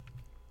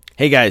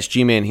Hey guys,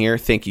 G-Man here.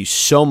 Thank you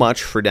so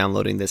much for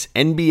downloading this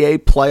NBA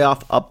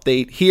playoff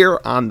update here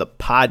on the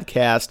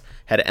podcast.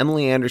 Had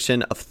Emily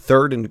Anderson of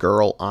Third and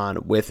Girl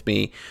on with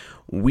me.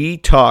 We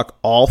talk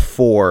all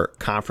four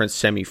conference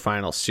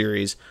semifinal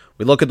series.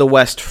 We look at the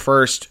West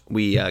first.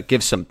 We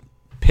give some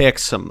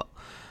picks, some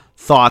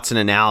thoughts and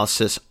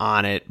analysis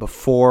on it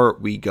before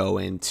we go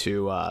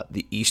into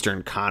the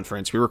Eastern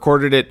Conference. We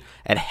recorded it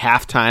at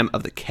halftime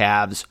of the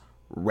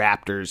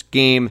Cavs-Raptors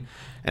game,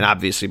 and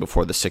obviously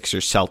before the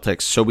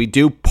Sixers-Celtics. So we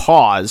do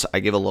pause. I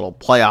give a little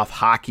playoff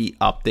hockey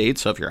update.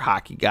 So if you're a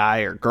hockey guy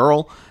or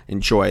girl,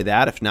 enjoy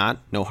that. If not,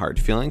 no hard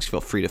feelings. Feel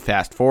free to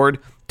fast forward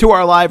to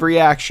our live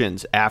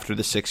reactions after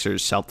the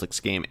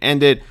Sixers-Celtics game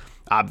ended.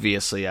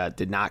 Obviously,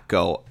 did not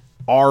go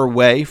our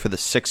way for the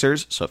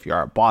Sixers. So if you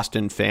are a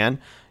Boston fan,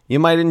 you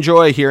might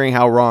enjoy hearing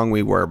how wrong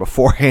we were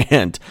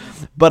beforehand.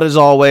 But as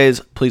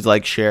always, please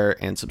like,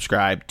 share, and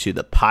subscribe to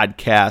the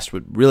podcast.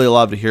 Would really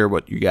love to hear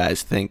what you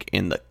guys think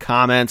in the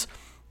comments.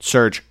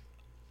 Search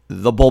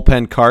The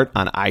Bullpen Cart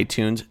on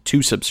iTunes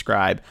to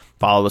subscribe.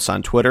 Follow us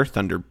on Twitter.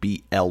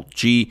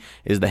 ThunderBLG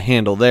is the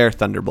handle there.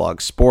 Thunderblog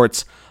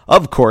Sports,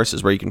 of course,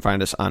 is where you can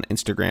find us on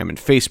Instagram and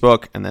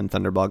Facebook. And then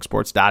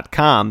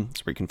ThunderblogSports.com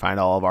is where you can find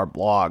all of our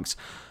blogs.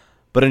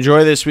 But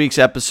enjoy this week's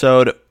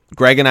episode.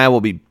 Greg and I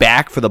will be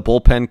back for the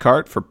Bullpen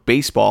Cart for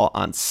baseball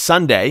on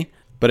Sunday.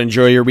 But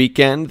enjoy your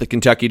weekend, the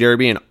Kentucky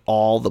Derby, and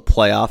all the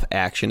playoff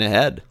action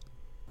ahead.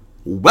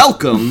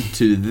 Welcome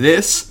to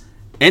this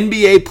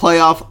NBA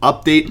playoff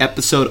update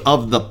episode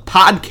of the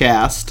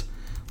podcast.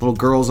 Little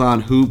Girls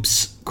on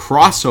Hoops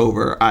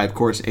crossover. I, of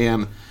course,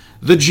 am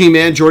the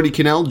G-Man, Geordie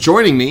Connell.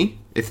 Joining me,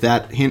 if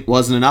that hint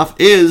wasn't enough,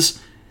 is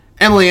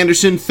Emily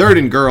Anderson, Third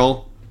and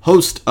Girl,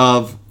 host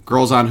of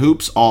Girls on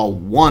Hoops, all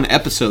one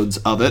episodes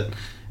of it.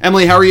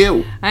 Emily, how are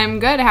you? I'm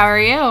good. How are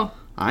you?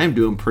 I'm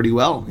doing pretty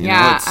well.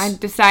 I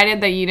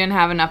decided that you didn't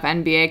have enough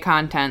NBA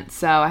content,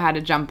 so I had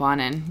to jump on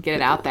and get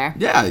it out there.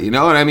 Yeah, you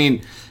know what I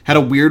mean? Had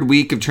a weird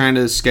week of trying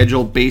to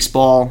schedule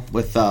baseball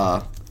with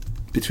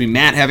between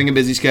Matt having a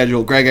busy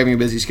schedule, Greg having a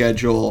busy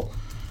schedule,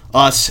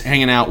 us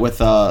hanging out with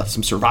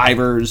some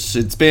survivors.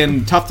 It's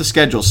been tough to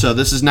schedule, so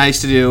this is nice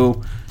to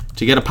do,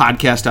 to get a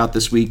podcast out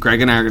this week. Greg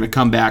and I are going to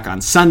come back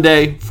on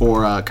Sunday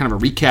for kind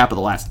of a recap of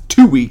the last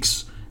 2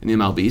 weeks in the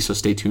MLB, so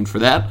stay tuned for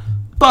that.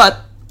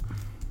 But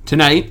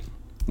tonight,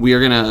 we are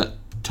going to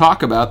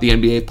talk about the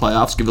NBA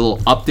playoffs, give a little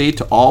update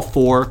to all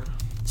four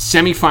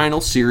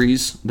semifinal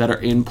series that are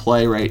in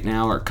play right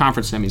now, or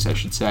conference semis, I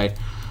should say.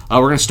 We're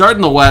going to start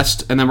in the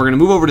West, and then we're going to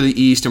move over to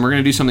the East, and we're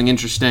going to do something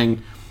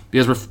interesting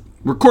because we're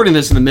recording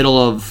this in the middle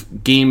of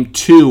Game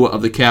 2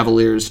 of the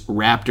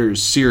Cavaliers-Raptors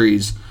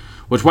series,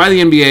 which why the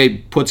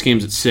NBA puts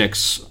games at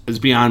 6 is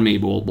beyond me,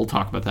 but we'll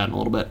talk about that in a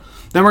little bit.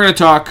 Then we're going to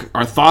talk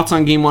our thoughts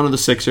on Game 1 of the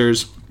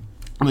Sixers,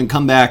 and then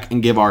come back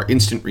and give our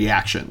instant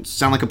reactions.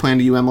 Sound like a plan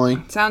to you,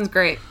 Emily? Sounds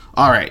great.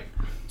 All right.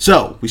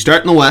 So, we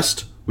start in the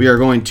West. We are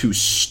going to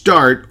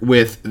start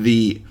with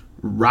the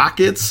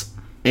Rockets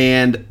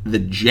and the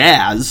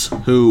Jazz,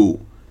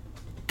 who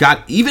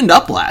got evened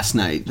up last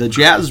night. The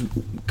Jazz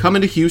come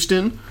into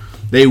Houston.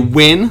 They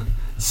win.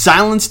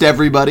 Silenced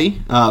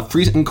everybody.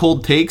 Freezing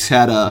Cold Takes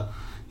had a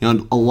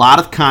lot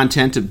of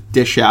content to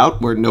dish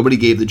out where nobody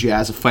gave the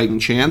Jazz a fighting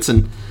chance.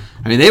 And,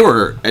 I mean, they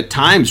were, at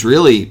times,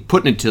 really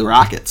putting it to the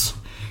Rockets.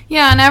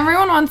 Yeah, and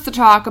everyone wants to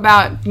talk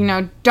about,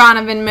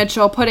 Donovan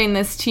Mitchell putting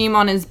this team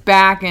on his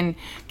back and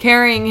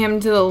carrying him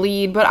to the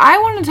lead. But I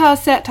want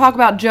to talk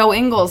about Joe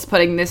Ingles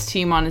putting this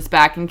team on his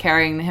back and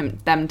carrying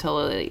them to the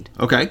lead.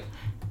 Okay.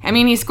 I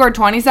mean, he scored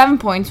 27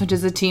 points, which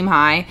is a team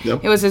high.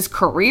 Yep. It was his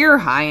career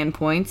high in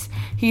points.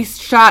 He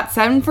shot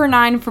 7 for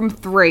 9 from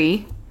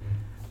 3.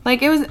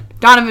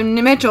 Donovan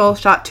Mitchell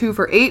shot 2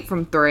 for 8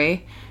 from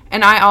 3.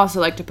 And I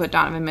also like to put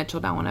Donovan Mitchell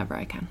down whenever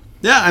I can.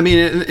 Yeah, I mean,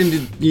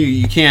 and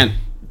you can't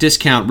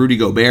discount Rudy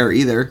Gobert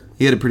either.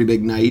 He had a pretty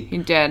big night. He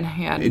did.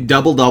 He had a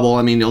double-double.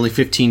 I mean, only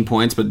 15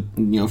 points, but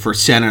for a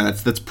center,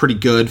 that's pretty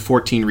good.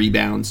 14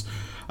 rebounds.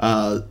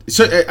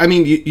 So I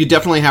mean, you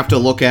definitely have to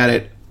look at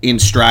it in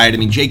stride. I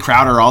mean, Jay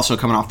Crowder also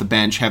coming off the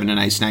bench, having a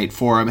nice night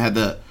for him. Had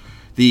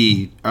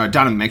the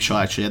Donovan Mitchell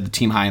actually had the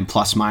team high in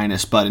plus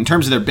minus, but in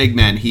terms of their big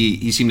men,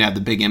 he seemed to have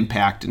the big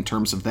impact in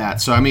terms of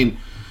that. So I mean,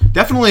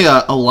 definitely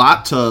a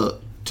lot to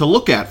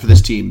look at for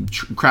this team.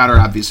 Crowder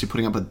obviously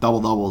putting up a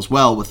double-double as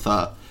well with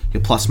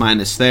plus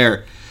minus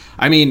there.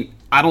 I mean,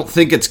 I don't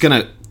think it's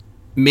going to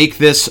make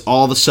this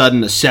all of a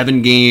sudden a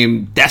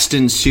 7-game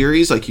destined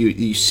series like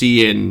you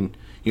see in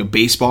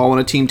baseball when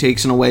a team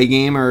takes an away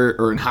game,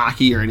 or in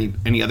hockey or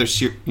any other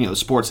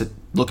sports that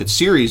look at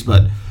series.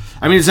 But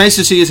I mean, it's nice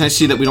to see. It's nice to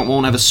see that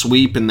won't have a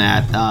sweep, and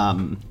that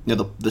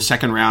the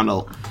second round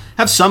will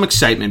have some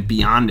excitement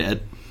beyond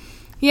it.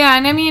 Yeah,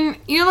 and I mean,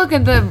 you look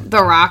at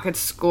the Rockets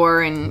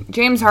score, and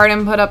James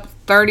Harden put up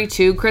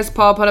 32, Chris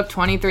Paul put up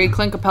 23,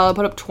 Clint Capella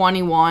put up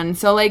 21.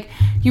 So,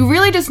 you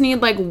really just need,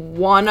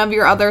 one of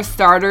your other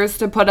starters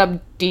to put up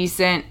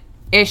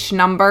decent-ish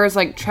numbers.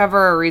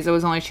 Trevor Ariza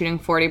was only shooting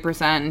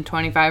 40% and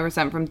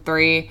 25% from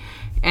 3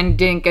 and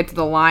didn't get to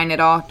the line at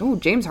all. Oh,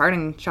 James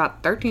Harden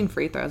shot 13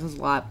 free throws. That's a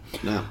lot.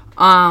 Yeah.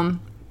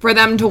 for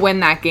them to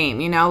win that game,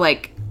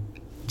 like,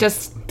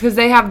 just because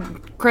they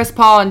have Chris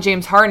Paul and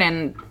James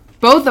Harden,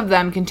 both of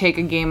them can take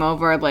a game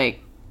over,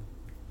 like,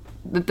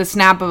 the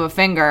snap of a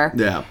finger.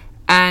 Yeah.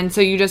 And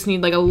so you just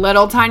need, like, a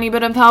little tiny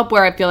bit of help,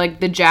 where I feel like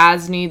the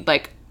Jazz need,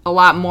 like, a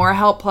lot more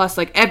help, plus,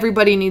 like,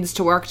 everybody needs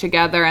to work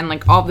together, and,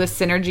 like, all this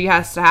synergy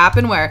has to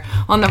happen, where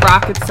on the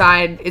Rockets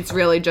side, it's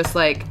really just,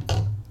 like,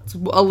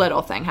 a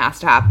little thing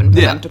has to happen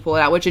for them to pull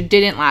it out, which it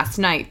didn't last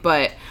night,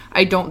 but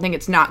I don't think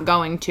it's not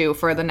going to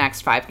for the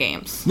next 5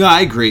 games. No,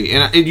 I agree.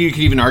 And you could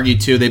even argue,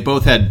 too, they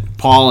both had,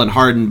 Paul and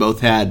Harden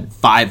both had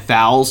 5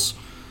 fouls,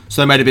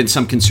 so there might have been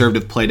some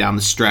conservative play down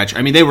the stretch.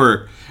 I mean,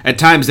 at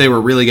times they were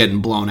really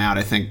getting blown out.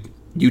 I think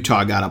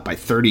Utah got up by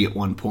 30 at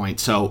one point.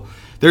 So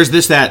there's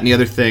this, that, and the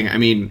other thing. I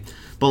mean,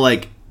 but,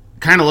 like,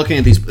 kind of looking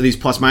at these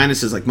plus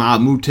minuses, like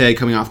Mahamute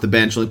coming off the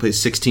bench, only plays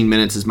 16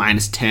 minutes, is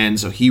 -10,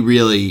 so he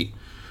really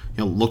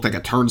looked like a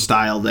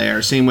turnstile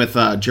there. Same with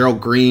Gerald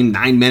Green,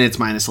 9 minutes,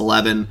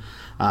 -11.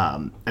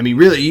 I mean,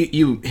 really,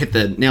 you hit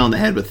the nail on the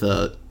head with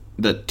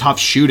the tough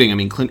shooting. I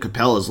mean, Clint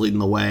Capella's leading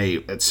the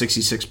way at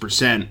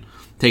 66%,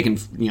 taking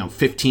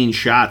 15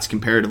 shots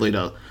comparatively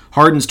to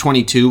Harden's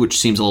 22, which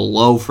seems a little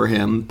low for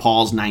him.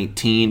 Paul's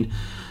 19.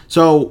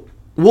 So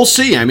we'll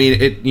see. I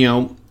mean,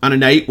 on a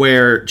night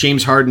where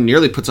James Harden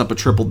nearly puts up a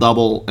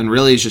triple-double and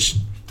really is just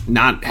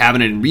not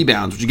having it in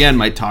rebounds, which again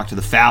might talk to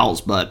the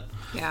fouls, but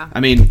yeah. I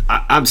mean,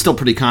 I'm still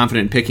pretty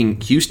confident in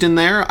picking Houston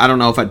there. I don't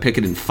know if I'd pick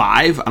it in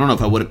 5. I don't know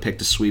if I would have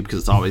picked a sweep because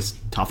it's always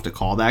tough to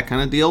call that kind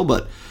of deal.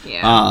 But,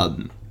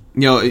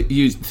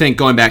 you think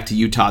going back to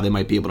Utah, they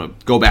might be able to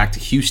go back to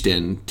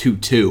Houston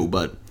 2-2.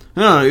 But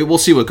I don't know, we'll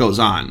see what goes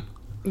on.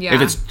 Yeah.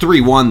 If it's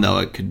 3-1, though,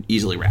 it could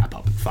easily wrap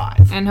up at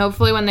 5. And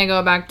hopefully when they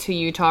go back to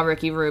Utah,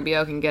 Ricky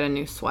Rubio can get a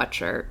new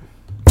sweatshirt.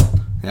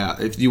 Yeah,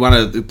 if you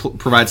want to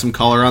provide some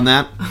color on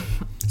that,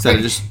 instead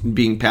of just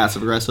being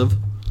passive-aggressive.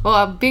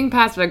 Well, being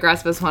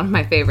passive-aggressive is one of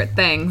my favorite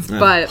things,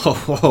 but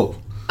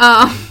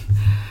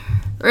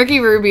Ricky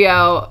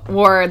Rubio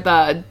wore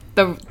the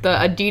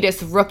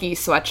Adidas rookie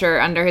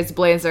sweatshirt under his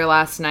blazer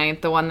last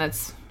night, the one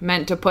that's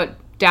meant to put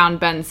down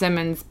Ben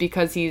Simmons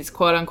because he's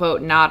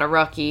quote-unquote not a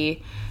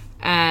rookie,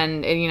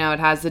 and it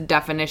has the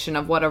definition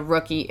of what a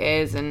rookie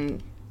is,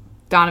 and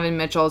Donovan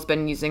Mitchell has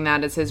been using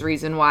that as his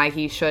reason why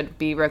he should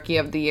be Rookie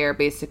of the Year,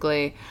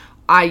 basically.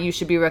 You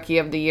should be Rookie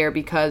of the Year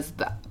because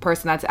the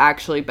person that's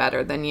actually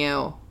better than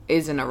you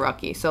isn't a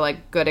rookie. So,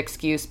 like, good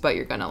excuse, but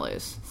you're going to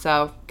lose.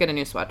 So, get a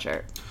new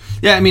sweatshirt.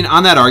 Yeah, I mean,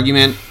 on that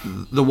argument,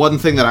 the one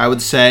thing that I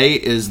would say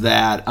is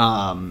that,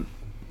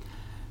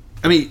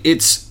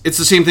 it's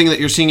the same thing that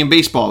you're seeing in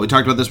baseball. We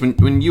talked about this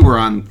when you were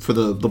on for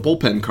the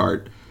bullpen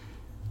card.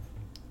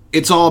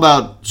 It's all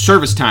about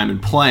service time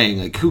and playing.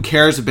 Like, who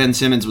cares if Ben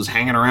Simmons was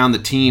hanging around the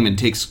team and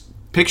takes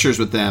pictures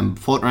with them,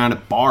 floating around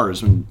at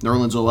bars when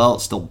Nerlens Noel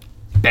is still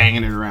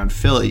banging it around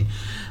Philly.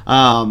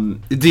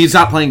 He's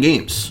not playing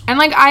games. And,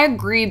 like, I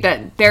agree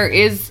that there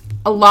is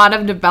a lot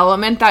of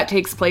development that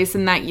takes place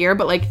in that year,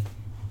 but, like,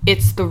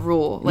 it's the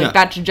rule. Like,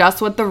 that's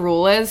just what the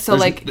rule is. So,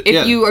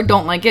 if you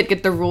don't like it,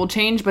 get the rule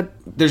changed. But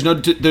there's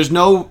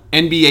no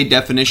NBA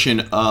definition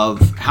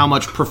of how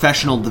much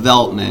professional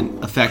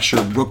development affects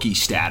your rookie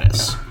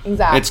status.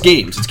 Exactly. It's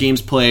games. It's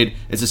games played.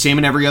 It's the same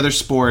in every other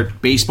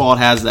sport. Baseball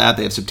has that.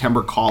 They have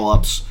September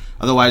call-ups.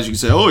 Otherwise, you can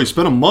say, oh, he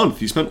spent a month.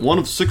 He spent 1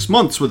 of 6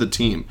 months with a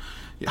team.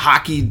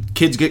 Hockey,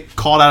 kids get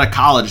called out of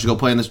college to go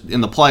play in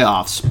the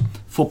playoffs.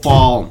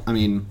 Football, I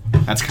mean,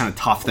 that's kind of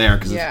tough there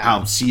because of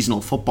how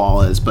seasonal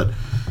football is. But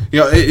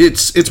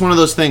it's one of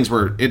those things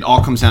where it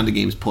all comes down to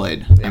games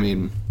played. Yeah. I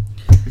mean,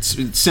 it's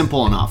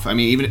simple enough. I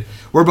mean, even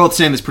we're both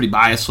saying this pretty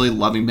biasedly,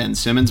 loving Ben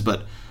Simmons,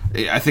 but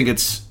I think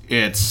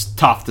it's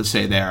tough to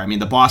say there. I mean,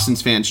 the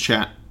Boston's fans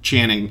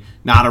chanting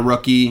not a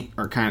rookie,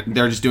 or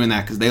they're just doing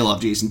that because they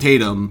love Jason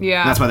Tatum.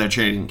 Yeah, that's why they're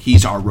chanting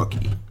he's our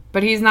rookie.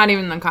 But he's not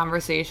even in the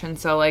conversation,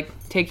 so, like,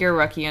 take your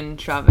rookie and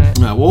shove it.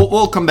 Yeah,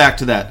 we'll come back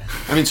to that.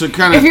 I mean, so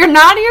kind of... If you're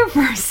not here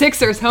for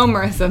Sixers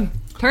homerism,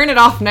 turn it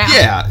off now.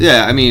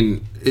 Yeah. I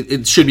mean,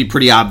 it should be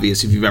pretty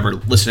obvious if you've ever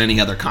listened to any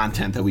other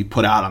content that we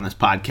put out on this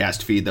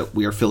podcast feed that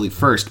we are Philly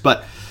first.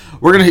 But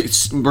we're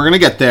gonna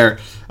get there.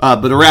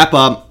 But to wrap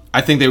up,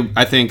 I think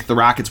the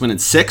Rockets win in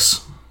 6.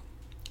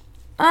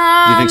 Do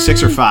you think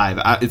 6 or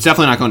 5? It's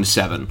definitely not going to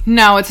 7.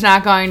 No, it's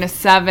not going to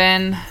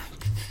 7.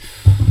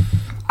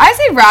 I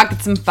say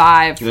Rockets in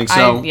 5. You think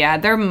so? Yeah,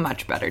 they're a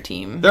much better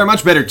team. They're a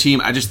much better team.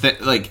 I just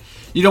think,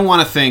 you don't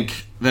want to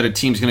think that a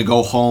team's going to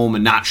go home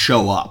and not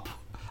show up.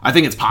 I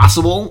think it's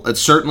possible. It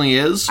certainly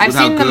is. I've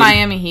seen the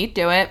Miami Heat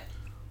do it.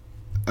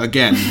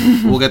 Again,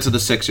 we'll get to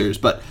the Sixers.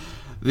 But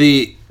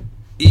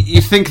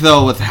you think,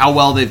 though, with how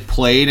well they've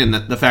played and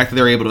the fact that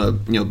they're able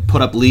to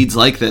put up leads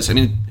like this, I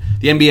mean,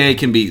 the NBA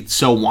can be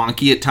so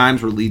wonky at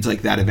times where leads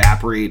like that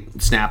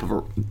evaporate, snap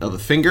of a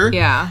finger.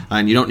 Yeah,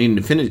 and you don't need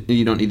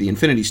the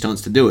Infinity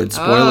Stones to do it.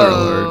 Spoiler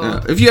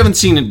alert! If you haven't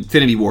seen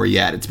Infinity War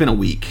yet, it's been a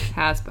week.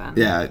 Has been.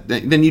 Yeah,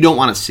 then you don't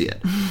want to see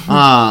it.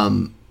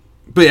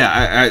 But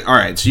yeah, all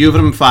right. So you have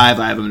them in 5.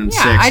 I have them in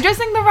 6. I just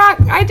think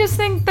I just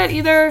think that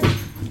either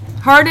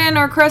Harden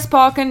or Chris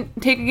Paul can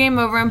take a game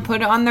over and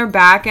put it on their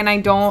back, and I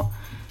don't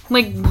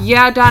like,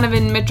 yeah,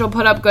 Donovan Mitchell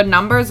put up good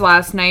numbers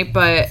last night,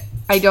 but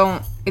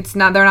they're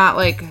not,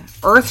 like,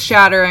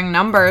 earth-shattering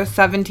numbers,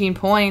 17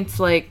 points,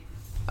 like,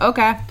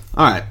 okay.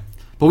 All right,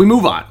 but we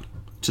move on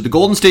to the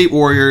Golden State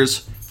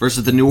Warriors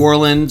versus the New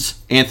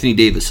Orleans Anthony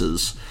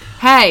Davises.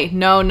 Hey,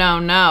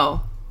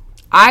 no.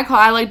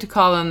 I like to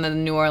call them the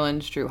New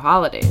Orleans Drew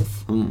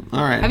Holidays. All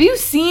right. Have you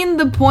seen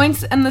the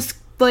points and the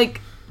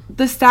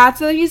stats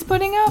that he's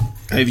putting up?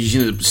 Have you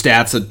seen the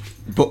stats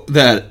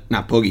that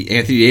not Boogie,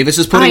 Anthony Davis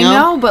is putting up? I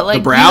know, but, like,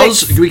 the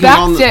brows, you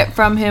expect it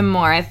from him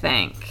more, I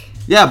think.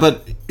 Yeah,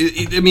 but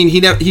I mean,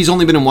 he's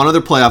only been in one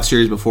other playoff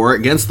series before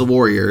against the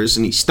Warriors,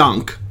 and he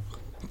stunk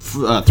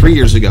 3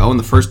 years ago in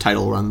the first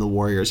title run the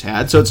Warriors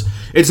had. So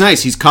it's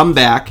nice. He's come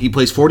back. He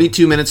plays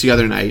 42 minutes the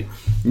other night,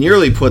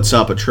 nearly puts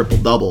up a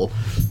triple-double.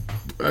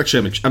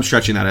 Actually, I'm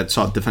stretching that. I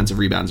saw defensive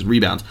rebounds.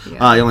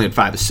 Yeah. He only had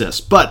 5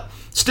 assists. But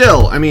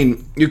still, I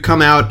mean, you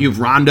come out, you have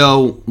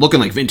Rondo looking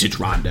like vintage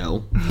Rondo,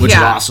 which is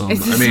awesome.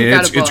 I mean,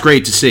 it's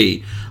great to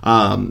see.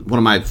 One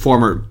of my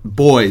former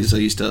boys, I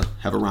used to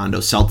have a Rondo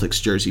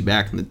Celtics jersey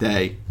back in the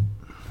day.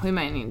 We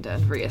might need to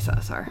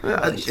reassess our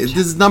this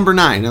is number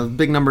 9, a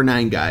big number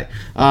 9 guy.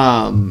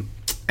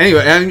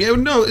 Anyway, I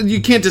mean, no,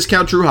 you can't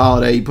discount Drew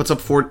Holiday. He puts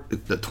up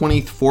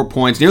 24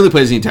 points, nearly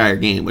plays the entire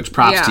game, which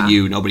props to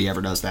you. Nobody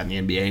ever does that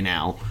in the NBA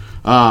now.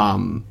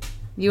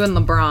 You and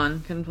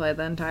LeBron can play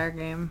the entire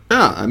game.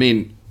 Yeah, I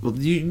mean, well,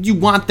 you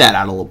want that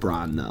out of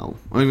LeBron, though.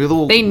 I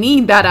mean, they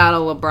need that out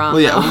of LeBron.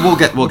 Well, yeah,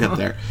 we'll get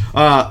there.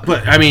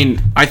 But I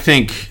mean, I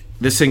think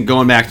this thing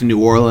going back to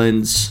New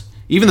Orleans,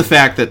 even the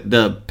fact that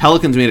the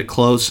Pelicans made it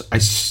close, I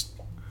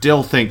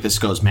still think this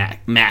goes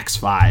max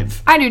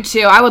 5. I do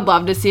too. I would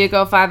love to see it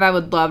go 5. I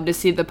would love to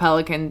see the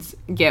Pelicans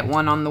get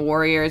one on the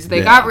Warriors.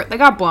 They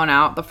got blown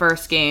out the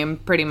first game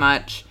pretty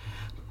much,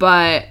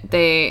 but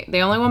they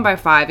only won by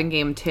 5 in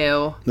game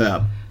 2.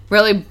 Yeah,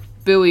 really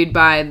buoyed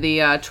by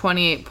the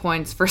 28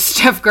 points for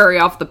Steph Curry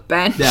off the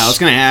bench. Yeah, I was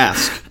gonna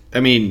ask. I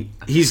mean,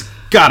 he's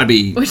got to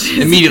be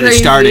immediately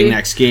crazy. Starting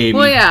next game.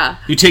 Well, yeah.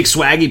 You take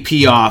Swaggy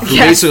P off, who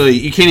basically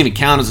you can't even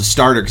count as a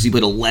starter because he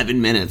played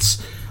 11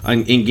 minutes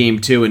in game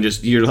 2, and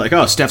just you're like,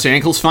 oh, Steph's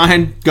ankle's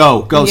fine.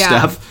 Go,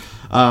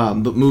 Steph.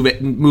 But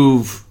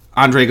move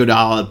Andre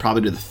Iguodala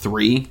probably to the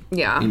 3.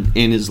 Yeah.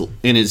 In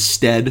his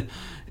stead,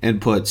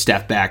 and put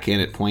Steph back in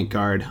at point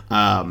guard.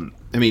 I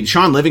mean,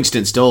 Sean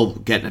Livingston still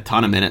getting a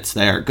ton of minutes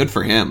there. Good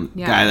for him.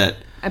 Yeah. Guy that.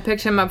 I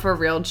picked him up for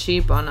real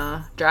cheap on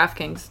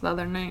DraftKings the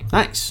other night.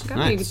 Nice. Got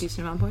me a decent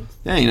amount of points.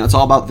 Yeah, it's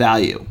all about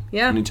value.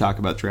 Yeah. When you talk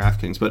about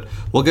DraftKings, but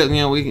we'll get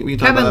we can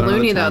talk about that Kevin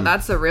Looney though, time.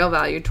 that's the real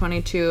value.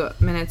 22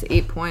 minutes,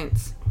 8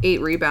 points,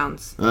 8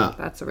 rebounds. Yeah.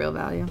 That's the real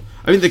value.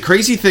 I mean, the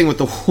crazy thing with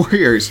the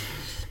Warriors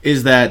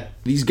is that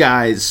these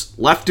guys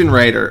left and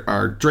right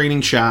are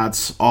draining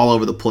shots all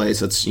over the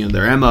place. That's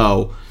their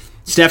MO.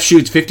 Steph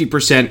shoots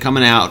 50%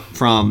 coming out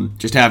from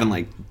just having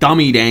like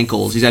dummied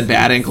ankles. He's had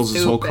bad ankles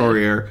his whole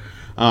career.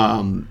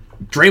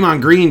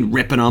 Draymond Green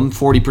ripping them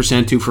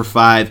 40%, 2 for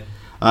 5.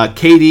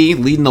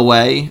 KD leading the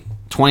way,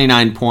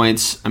 29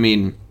 points. I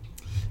mean,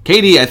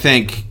 KD, I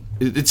think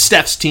it's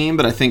Steph's team,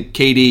 but I think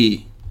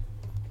KD,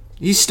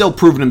 he's still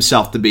proven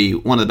himself to be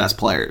one of the best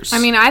players. I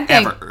mean, I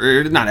think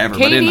ever, not ever,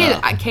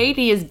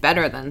 KD is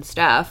better than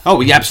Steph. Oh,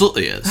 he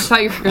absolutely is. I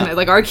thought you were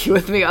gonna argue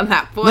with me on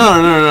that point.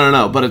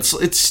 No. But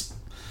it's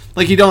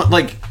like you don't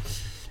like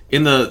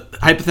in the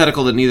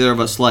hypothetical that neither of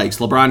us likes.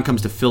 LeBron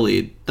comes to Philly,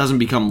 it doesn't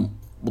become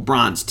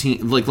LeBron's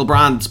team. Like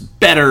LeBron's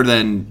better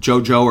than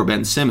JoJo or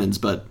Ben Simmons,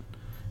 but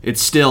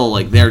it's still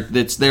like they're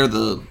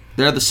the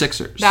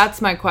Sixers.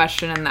 That's my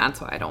question, and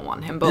that's why I don't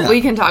want him. But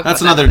we can talk.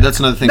 That's about another. that. That's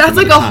another thing. That's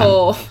like a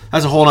whole.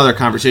 That's a whole other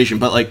conversation.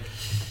 But like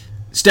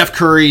Steph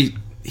Curry,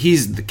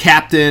 he's the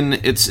captain.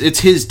 It's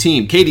his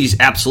team. KD's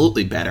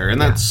absolutely better,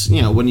 and that's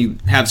when you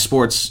have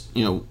sports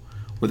where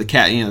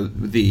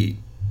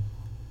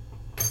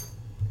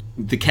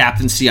the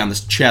captaincy on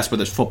this chest, where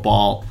there's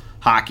football,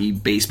 hockey,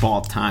 baseball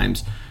at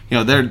times.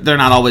 They're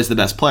not always the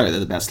best player. They're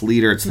the best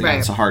leader. It's the guy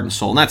that's a heart and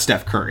soul, and that's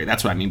Steph Curry.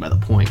 That's what I mean by the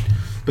point.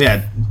 But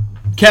yeah,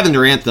 Kevin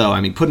Durant, though,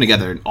 I mean, putting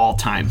together an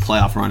all-time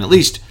playoff run. At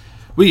least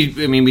we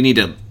need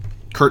to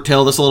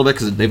curtail this a little bit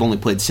because they've only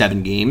played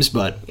 7 games,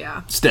 but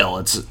still,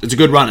 it's a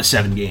good run of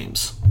 7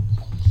 games.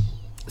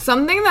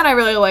 Something that I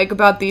really like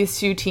about these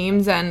two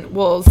teams, and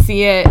we'll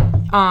see it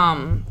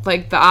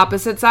like the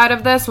opposite side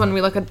of this when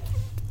we look at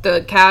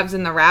the Cavs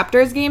and the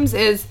Raptors games,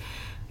 is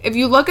if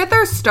you look at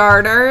their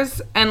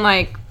starters and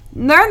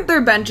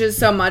their benches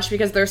so much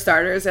because their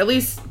starters, at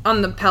least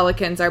on the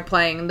Pelicans, are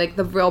playing like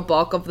the real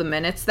bulk of the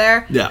minutes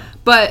there. Yeah.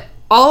 But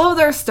all of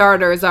their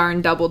starters are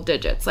in double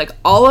digits. Like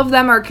all of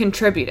them are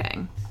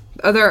contributing.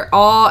 They're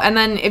all, and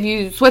then if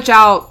you switch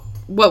out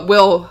what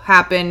will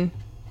happen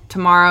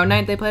tomorrow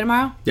night, they play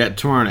tomorrow? Yeah,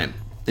 tomorrow night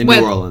in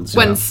New Orleans.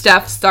 When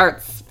Steph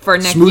starts for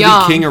Nick Smoothie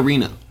Young. King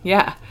Arena.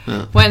 Yeah.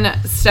 When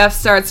Steph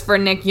starts for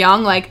Nick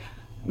Young,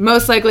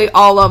 most likely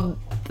all of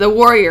the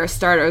Warrior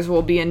starters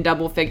will be in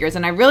double figures.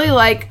 And I really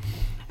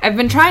I've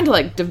been trying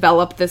to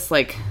develop this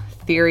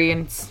theory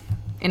in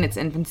its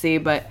infancy,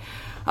 but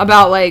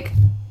about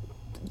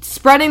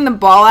spreading the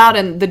ball out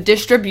and the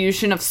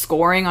distribution of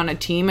scoring on a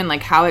team and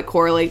like how it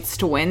correlates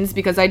to wins,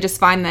 because I just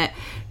find that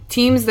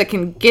teams that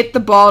can get the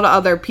ball to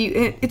other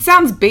people, it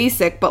sounds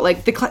basic, but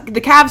like the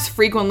Cavs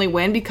frequently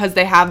win because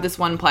they have this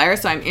one player.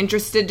 So I'm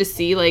interested to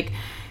see like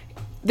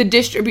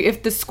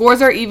if the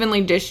scores are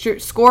evenly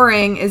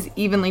scoring is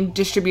evenly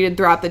distributed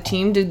throughout the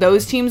team. Do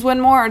those teams win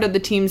more, or do the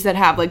teams that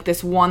have like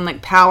this one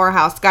like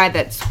powerhouse guy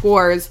that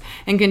scores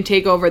and can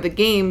take over the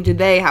game, do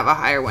they have a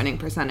higher winning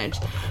percentage?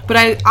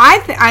 But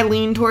I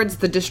lean towards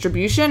the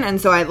distribution, and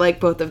so I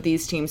like both of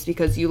these teams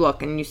because you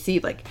look and you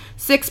see like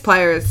 6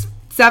 players,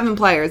 7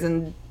 players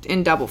in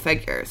double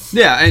figures.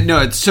 Yeah,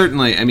 no, it's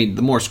certainly, I mean,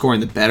 the more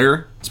scoring the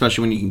better,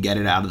 especially when you can get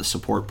it out of the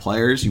support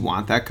players. You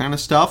want that kind of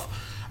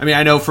stuff. I mean,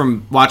 I know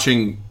from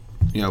watching,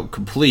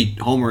 complete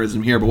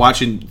homerism here, but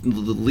watching the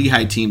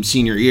Lehigh team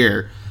senior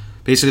year,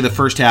 basically the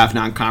first half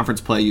non-conference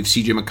play, you have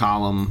C.J.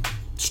 McCollum,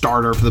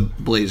 starter for the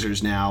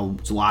Blazers now.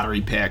 It's a lottery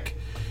pick.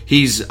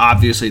 He's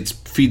obviously, it's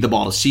feed the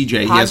ball to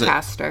C.J.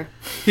 Podcaster.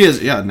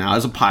 Now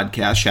has a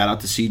podcast. Shout out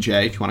to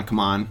C.J. if you want to come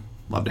on.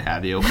 Love to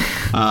have you,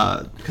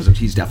 because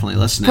he's definitely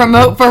listening.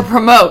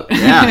 Promote.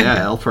 Yeah,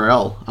 L for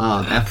L,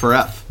 F for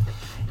F.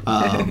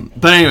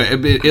 But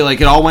anyway,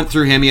 it all went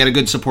through him. He had a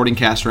good supporting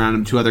cast around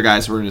him. 2 other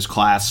guys were in his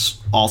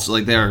class. Also,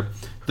 like they're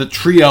the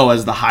trio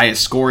as the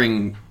highest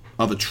scoring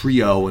of a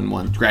trio in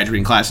one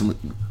graduating class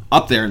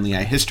up there in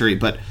Lehigh history.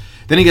 But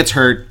then he gets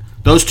hurt.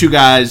 Those 2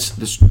 guys,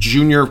 this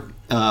junior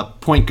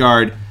point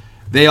guard,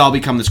 they all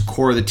become this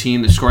core of the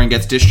team. The scoring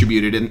gets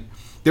distributed, and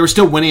they were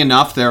still winning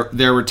enough.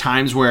 There were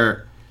times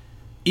where,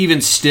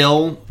 even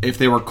still, if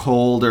they were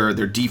cold or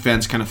their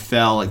defense kind of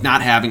fell, like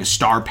not having the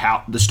star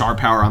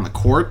power on the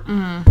court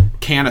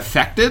can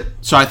affect it.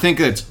 So I think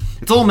it's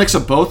a little mix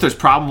of both. There's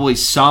probably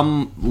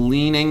some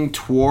leaning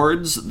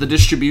towards the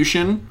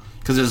distribution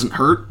because it doesn't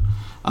hurt.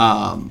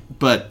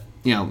 But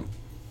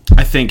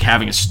I think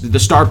having the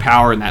star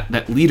power and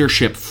that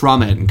leadership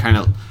from it, and kind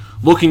of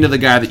looking to the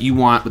guy that you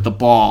want with the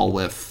ball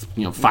with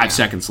 5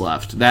 seconds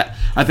left. That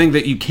I think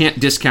that you can't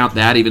discount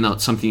that, even though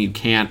it's something you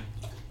can't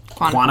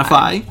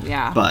quantify.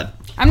 Yeah. But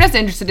I'm just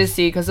interested to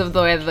see, because of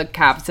the way the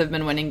Cavs have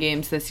been winning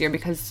games this year,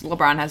 because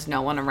LeBron has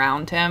no one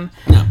around him.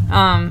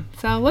 Yeah.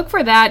 So look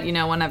for that,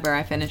 whenever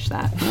I finish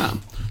that. Yeah.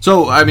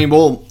 So I mean,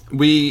 we'll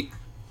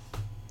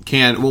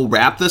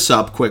wrap this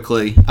up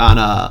quickly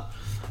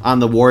on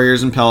the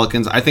Warriors and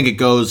Pelicans. I think it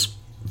goes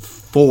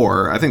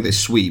 4. I think they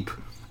sweep.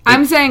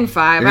 I'm saying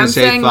 5. I'm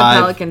saying 5.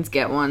 The Pelicans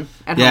get one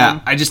at home. Yeah,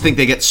 I just think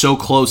they get so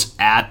close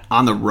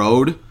on the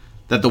road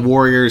that the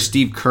Warriors,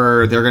 Steve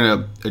Kerr, they're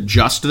going to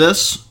adjust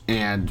this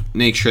and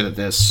make sure that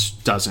this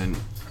doesn't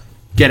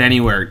get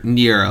anywhere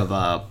near of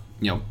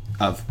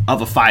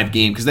a 5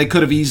 game, because they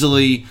could have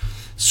easily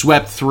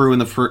swept through in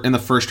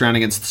the first round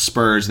against the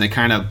Spurs, and they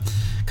kind of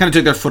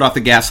took their foot off the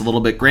gas a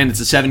little bit. Granted,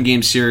 it's a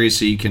 7-game series,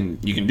 so you can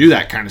do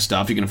that kind of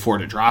stuff. You can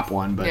afford to drop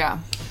one, but yeah.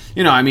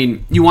 I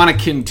mean, you want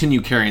to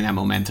continue carrying that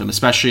momentum,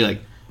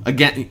 especially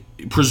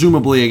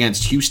presumably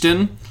against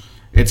Houston.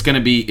 It's gonna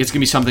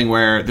be something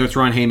where they're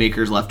throwing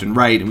haymakers left and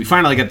right, and we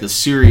finally get this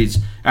series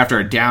after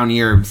a down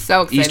year of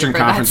Eastern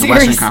Conference and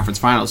Western Conference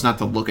Finals. Not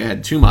to look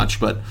ahead too much,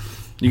 but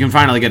you can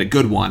finally get a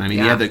good one. I mean,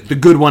 yeah, the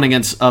good one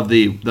against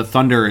the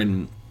Thunder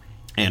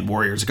and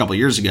Warriors a couple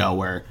years ago,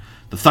 where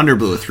the Thunder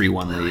blew a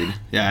 3-1 lead.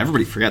 Yeah,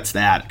 everybody forgets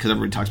that because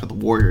everybody talks about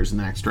the Warriors in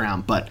the next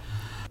round. But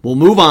we'll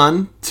move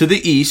on to the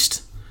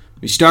East.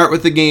 We start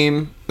with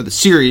the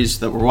series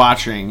that we're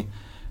watching: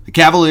 the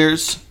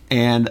Cavaliers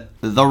and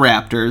the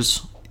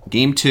Raptors.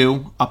 Game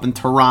 2 up in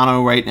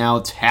Toronto right now.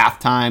 It's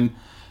halftime.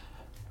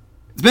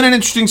 It's been an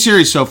interesting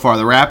series so far.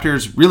 The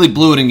Raptors really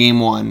blew it in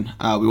Game 1.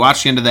 We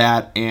watched the end of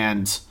that,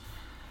 and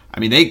I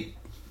mean,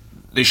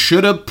 they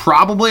should have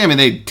probably. I mean,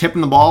 they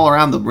tipping the ball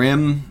around the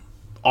rim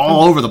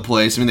all over the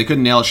place. I mean, they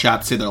couldn't nail a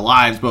shot to save their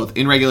lives, both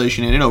in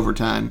regulation and in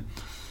overtime.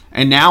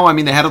 And now, I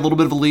mean, they had a little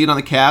bit of a lead on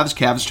the Cavs.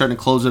 Cavs starting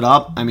to close it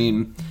up. I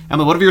mean,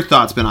 Emma, what have your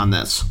thoughts been on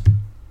this?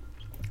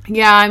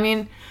 Yeah, I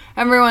mean,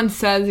 everyone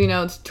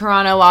says,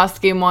 Toronto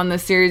lost Game 1, the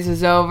series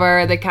is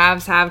over. The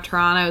Cavs have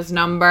Toronto's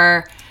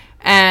number.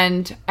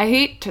 And I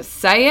hate to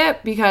say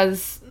it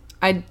because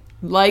I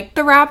like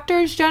the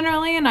Raptors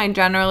generally, and I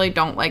generally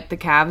don't like the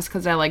Cavs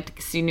because I like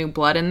to see new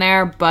blood in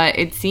there. But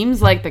it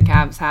seems like the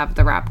Cavs have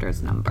the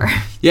Raptors' number.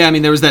 Yeah, I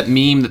mean, there was that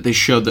meme that they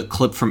showed, the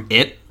clip from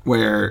It,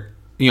 where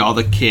all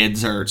the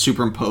kids are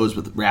superimposed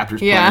with Raptors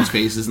players'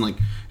 faces, and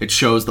it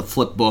shows the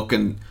flip book,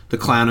 and the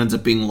clown ends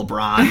up being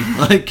LeBron.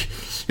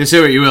 You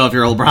say what you will if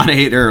you're a LeBron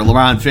hater or a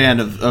LeBron fan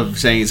of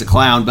saying he's a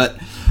clown, but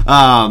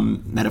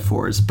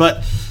metaphors.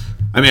 But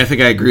I mean, I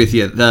think I agree with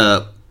you.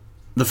 The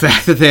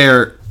fact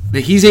that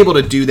he's able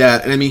to do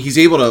that, and I mean, he's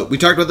able to. We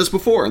talked about this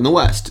before in the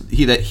West.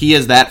 He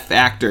has that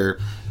factor.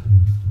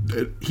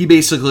 He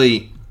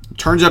basically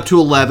turns up to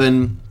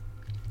 11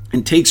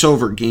 and takes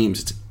over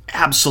games. It's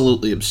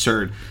absolutely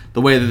absurd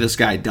the way that this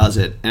guy does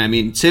it. And I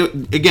mean, say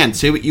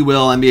what you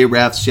will, NBA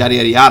refs, yada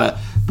yada yada,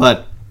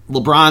 but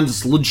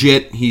LeBron's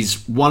legit.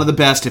 He's one of the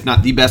best, if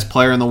not the best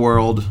player in the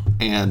world.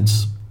 And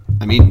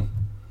I mean,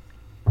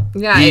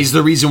 Yeah, he's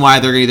the reason why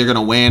they're either going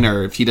to win,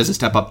 or if he doesn't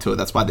step up to it,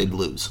 that's why they'd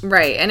lose.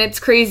 Right, and it's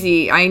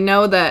crazy. I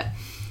know that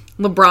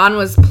LeBron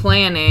was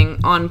planning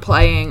on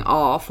playing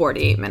all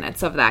 48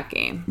 minutes of that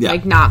game. Yeah.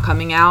 Like, not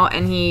coming out,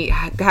 and he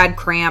had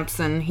cramps,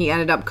 and he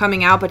ended up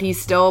coming out, but he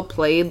still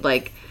played,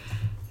 like,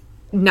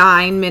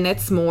 9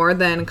 minutes more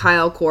than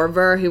Kyle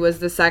Korver, who was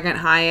the second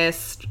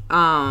highest,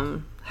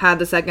 had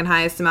the second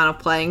highest amount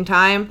of playing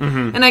time.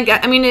 Mm-hmm. And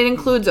I mean, it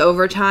includes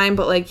overtime,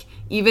 but, like,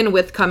 even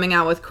with coming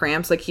out with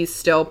cramps, like, he's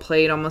still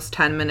played almost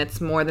 10 minutes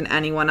more than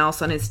anyone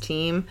else on his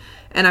team.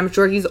 And I'm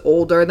sure he's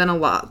older than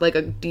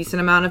a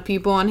decent amount of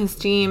people on his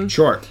team.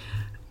 Sure.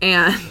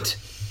 And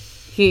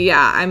he's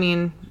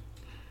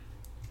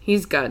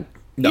good.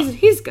 No.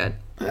 He's good.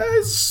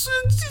 He's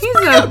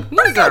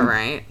all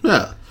right.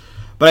 Yeah.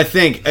 But I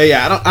think,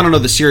 I don't know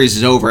if the series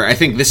is over. I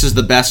think this is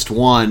the best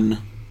one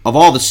of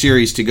all the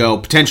series to go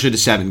potentially to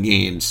 7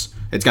 games.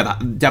 It's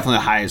got definitely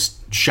the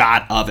highest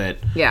shot of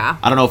it. Yeah.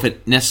 I don't know if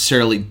it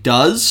necessarily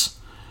does,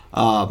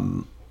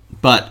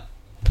 but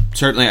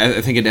certainly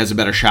I think it has a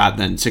better shot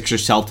than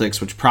Sixers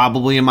Celtics, which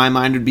probably in my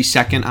mind would be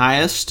second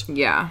highest.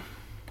 Yeah.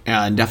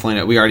 And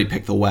definitely, we already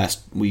picked the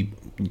West.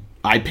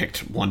 I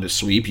picked one to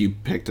sweep. You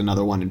picked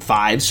another one in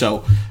 5.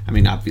 So, I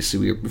mean, obviously,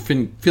 we've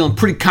been feeling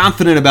pretty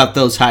confident about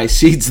those high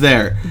seeds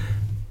there.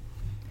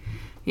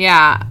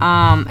 Yeah.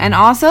 And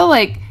also,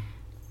 like,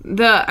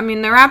 the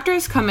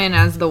Raptors come in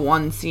as the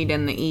 1 seed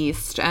in the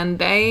East, and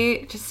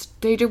they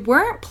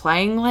weren't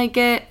playing like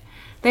it.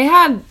 They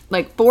had,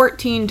 like,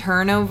 14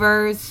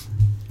 turnovers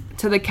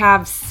to the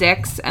Cavs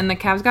 6, and the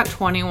Cavs got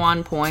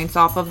 21 points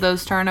off of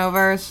those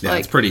turnovers. Yeah, like,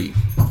 it's pretty...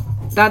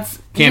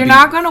 You're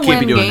not going to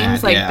win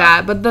games like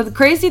that. But the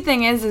crazy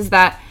thing is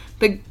that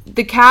the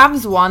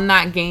Cavs won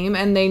that game,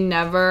 and they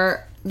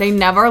never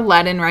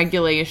led in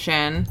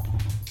regulation,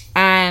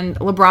 and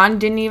LeBron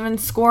didn't even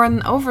score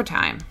in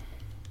overtime.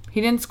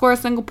 He didn't score a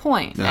single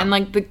point, and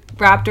like the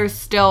Raptors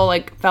still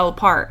like fell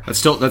apart.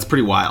 That's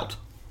pretty wild.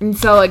 And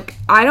so like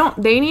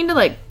they need to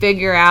like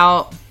figure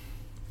out.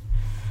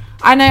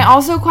 And I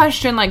also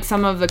question, like,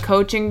 some of the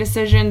coaching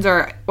decisions,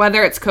 or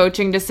whether it's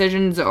coaching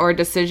decisions or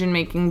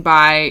decision-making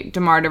by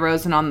DeMar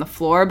DeRozan on the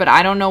floor. But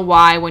I don't know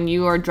why, when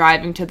you are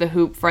driving to the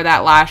hoop for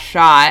that last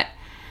shot,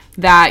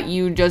 that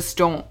you just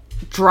don't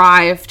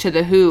drive to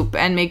the hoop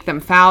and make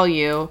them foul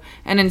you.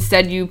 And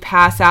instead you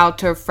pass out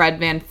to Fred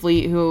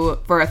VanVleet, who,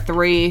 for a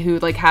 3, who,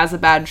 like, has a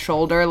bad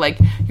shoulder. Like,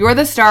 you're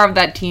the star of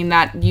that team,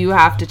 that you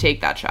have to take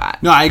that shot.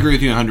 No, I agree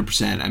with you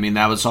 100%. I mean,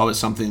 that was always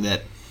something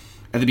that...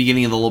 at the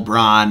beginning of the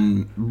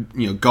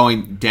LeBron,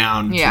 going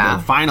down to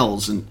the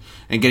finals and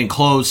getting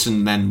close,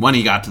 and then when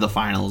he got to the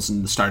finals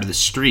and the start of the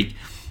streak,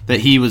 that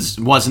he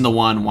wasn't the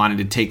one wanting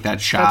to take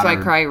that shot. That's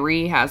why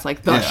Kyrie has,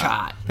 like, the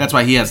shot. That's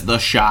why he has the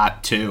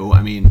shot, too.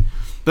 I mean,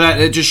 but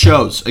it just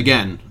shows,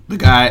 again, the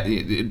guy,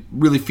 it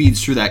really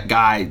feeds through that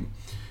guy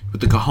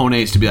with the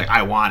cojones to be like,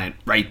 I want it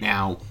right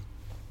now.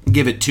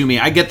 Give it to me.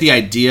 I get the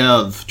idea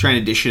of trying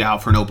to dish it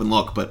out for an open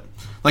look, but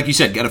like you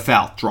said, get a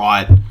foul,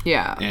 draw it,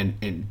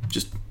 and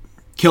just...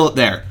 kill it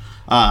there.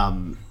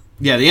 The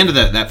end of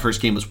that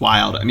first game was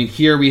wild. I mean,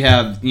 here we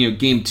have,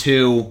 game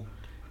 2,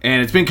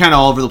 and it's been kind of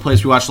all over the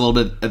place. We watched a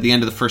little bit at the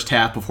end of the first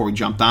half before we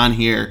jumped on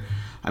here.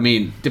 I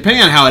mean,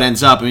 depending on how it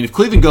ends up, I mean, if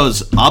Cleveland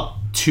goes up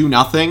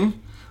 2-0,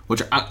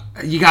 which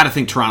you got to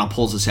think Toronto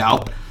pulls this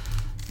out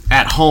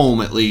at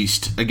home at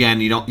least. Again,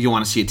 you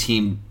want to see a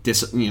team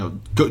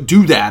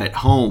do that at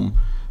home,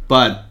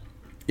 but.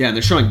 Yeah, and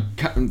they're showing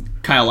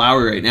Kyle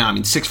Lowry right now. I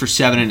mean, 6 for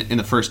 7 in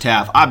the first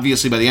half.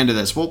 Obviously, by the end of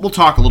this, we'll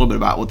talk a little bit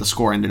about what the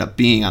score ended up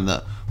being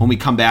when we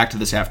come back to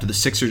this after the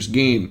Sixers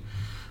game.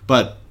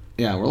 But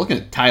yeah, we're looking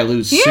at Ty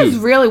Lue's suit. He has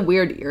really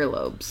weird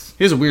earlobes.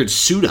 He has a weird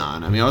suit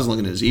on. I mean, I wasn't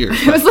looking at his ears.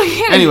 I was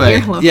looking at his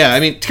earlobes. Yeah, I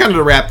mean, kind of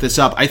to wrap this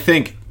up, I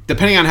think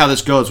depending on how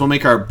this goes, we'll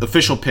make our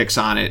official picks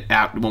on it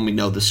when we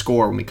know the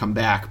score when we come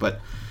back. But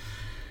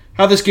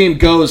how this game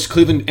goes,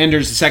 Cleveland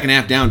enters the second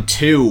half down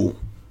 2.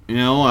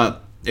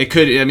 It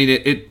could. I mean,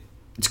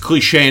 it's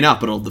cliche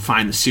enough, but it'll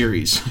define the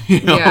series.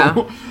 Yeah.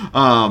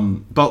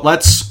 But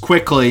let's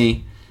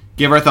quickly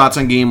give our thoughts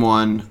on Game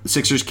 1,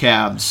 Sixers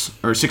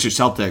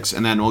Celtics,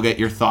 and then we'll get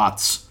your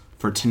thoughts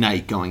for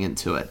tonight going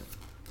into it.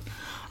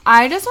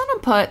 I just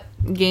want to put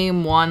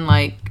Game 1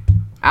 like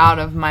out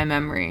of my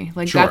memory.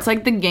 Like That's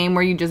like the game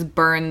where you just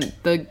burn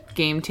the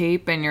game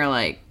tape and you're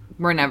like,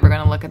 we're never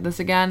gonna look at this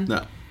again.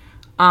 No.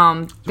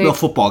 Real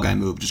football guy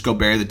move. Just go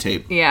bury the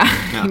tape.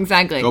 Yeah,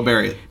 exactly. Go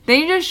bury it.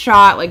 They just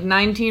shot like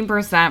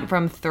 19%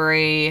 from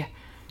 3.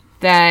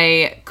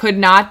 They could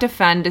not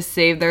defend to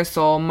save their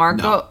soul.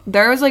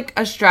 There was like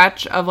a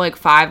stretch of like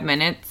 5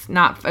 minutes.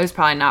 It was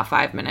probably not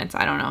 5 minutes.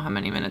 I don't know how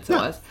many minutes it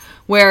was.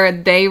 Where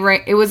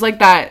it was like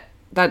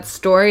that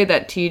story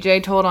that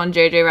TJ told on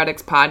JJ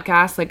Redick's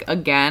podcast. Like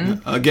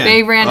again.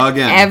 They ran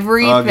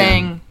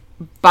everything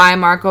by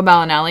Marco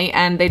Bellinelli,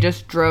 and they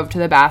just drove to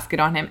the basket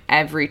on him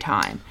every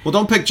time. Well,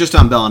 don't pick just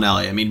on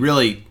Bellinelli. I mean,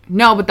 really...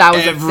 No, but that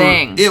was a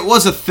thing. It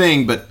was a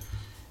thing, but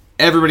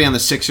everybody on the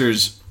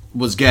Sixers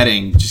was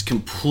getting just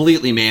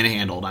completely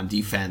manhandled on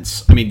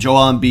defense. I mean,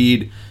 Joel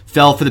Embiid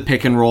fell for the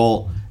pick and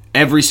roll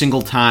every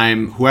single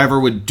time whoever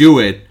would do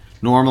it,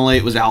 normally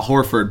it was Al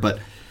Horford,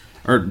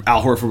 or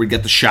Al Horford would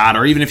get the shot,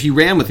 or even if he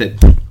ran with it,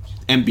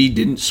 Embiid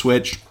didn't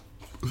switch,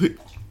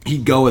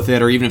 he'd go with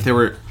it, or even if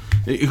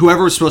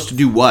whoever was supposed to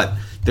do what,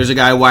 there's a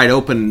guy wide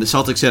open, and the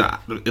Celtics had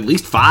at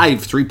least 5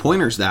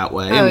 3-pointers that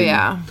way.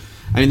 Yeah.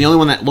 I mean, the only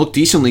one that looked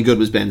decently good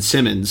was Ben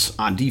Simmons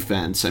on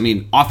defense. I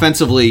mean,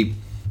 offensively,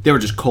 they were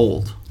just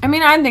cold. I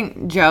mean, I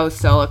think Joe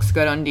still looks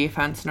good on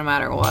defense no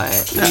matter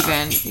what.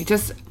 Yeah. Even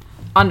just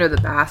under the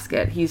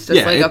basket, he's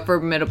just a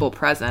formidable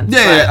presence.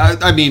 Yeah,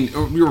 I mean,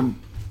 we're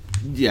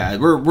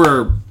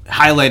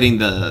highlighting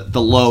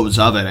the lows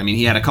of it. I mean,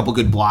 he had a couple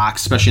good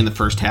blocks, especially in the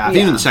first half,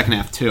 even in the second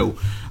half too.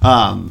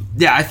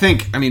 I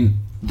think, I mean,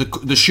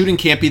 the shooting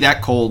can't be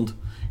that cold.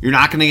 You're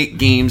not going to get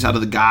games out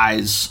of the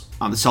guys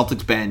on the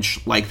Celtics bench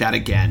like that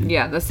again.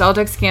 Yeah, the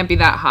Celtics can't be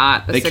that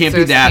hot. They can't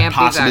be that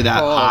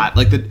hot.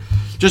 Like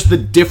just the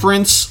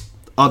difference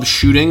of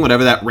shooting,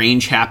 whatever that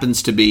range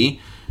happens to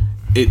be,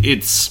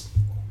 it's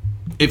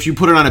if you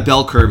put it on a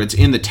bell curve, it's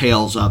in the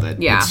tails of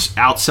it. Yeah. It's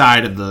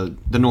outside of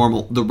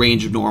the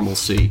range of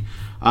normalcy.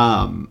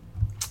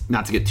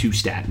 Not to get too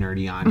stat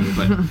nerdy on you,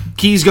 but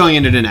keys going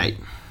into tonight.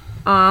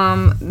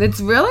 It's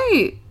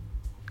really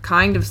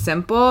kind of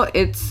simple.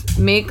 It's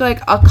make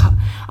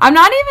I'm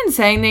not even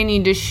saying they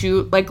need to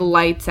shoot like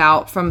lights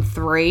out from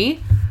 3.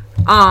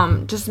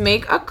 Just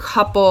make a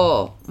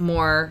couple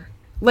more.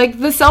 Like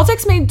the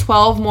Celtics made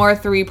 12 more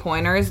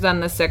 3-pointers than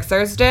the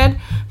Sixers did,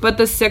 but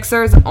the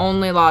Sixers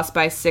only lost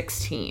by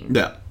 16.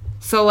 Yeah.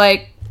 So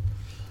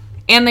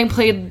and they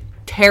played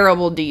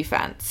terrible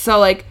defense.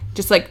 So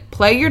just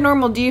play your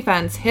normal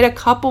defense, hit a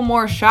couple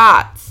more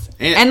shots.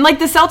 And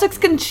the Celtics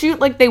can shoot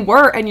like they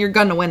were, and you're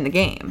going to win the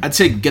game. I'd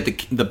say get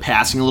the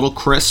passing a little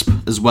crisp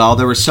as well.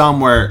 There were some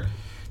where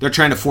they're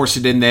trying to force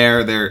it in there.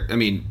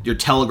 You're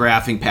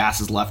telegraphing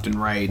passes left and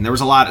right. And there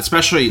was a lot,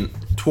 especially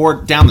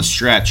toward down the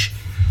stretch,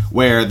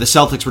 where the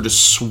Celtics were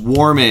just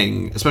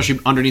swarming, especially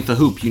underneath the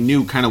hoop. You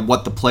knew kind of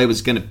what the play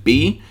was going to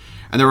be.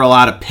 And there were a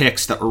lot of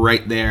picks that were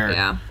right there.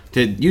 Yeah.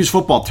 To use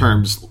football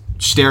terms,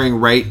 staring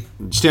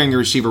the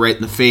receiver right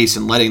in the face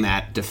and letting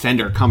that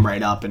defender come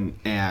right up and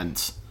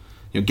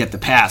get the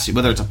pass,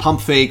 whether it's a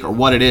pump fake or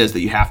what it is that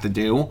you have to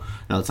do.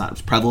 No, it's not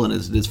as prevalent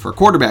as it is for a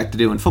quarterback to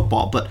do in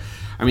football, but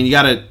I mean, you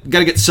gotta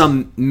get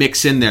some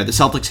mix in there. The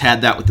Celtics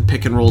had that with the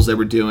pick and rolls they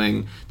were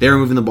doing. They were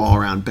moving the ball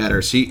around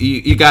better, so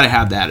you got to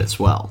have that as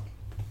well.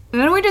 And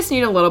then we just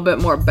need a little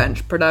bit more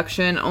bench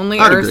production. Only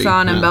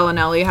Ersan and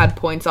Bellinelli had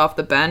points off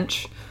the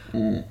bench.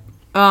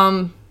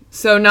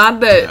 So not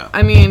that, yeah.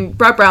 I mean,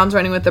 Brett Brown's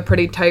running with a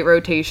pretty tight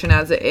rotation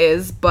as it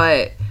is,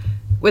 but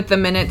with the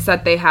minutes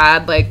that they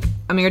had,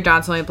 Amir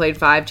Johnson only played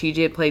 5,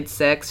 TJ played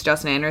 6,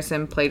 Justin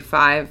Anderson played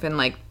 5,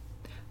 and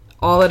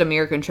all that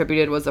Amir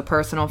contributed was a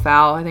personal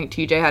foul. I think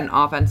TJ had an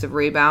offensive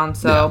rebound.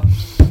 So,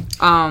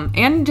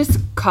 and just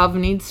Cov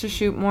needs to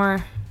shoot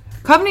more.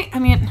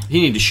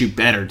 He needs to shoot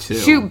better too.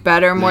 Shoot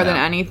better more than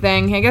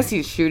anything. I guess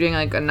he's shooting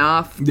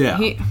enough.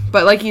 Yeah.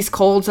 But he's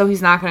cold, so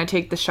he's not going to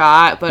take the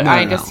shot. But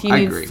he needs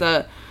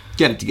to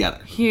get it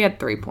together. He had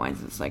 3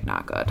 points. It's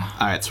not good.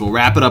 All right, so we'll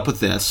wrap it up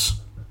with this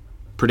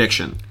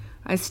prediction.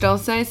 I still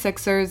say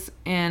Sixers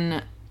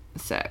in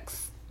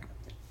 6.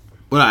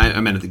 Well, I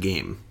meant at the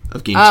game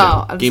of game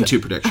 2. Game 2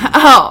 prediction.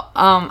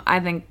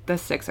 I think the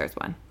Sixers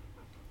win.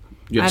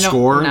 You have a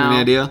score? Any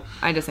idea?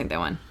 I just think they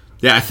win.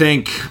 Yeah, I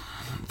think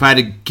if I had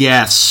to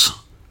guess,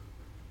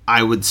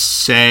 I would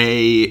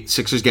say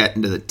Sixers get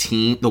into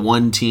the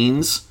 1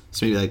 teens.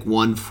 So maybe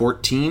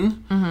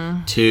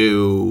 114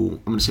 to,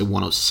 I'm going to say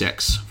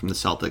 106 from the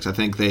Celtics. I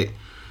think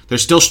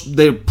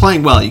they're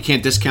playing well. You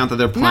can't discount that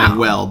they're playing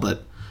well,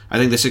 but I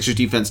think the Sixers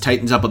defense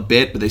tightens up a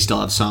bit, but they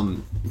still have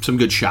some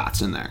good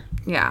shots in there.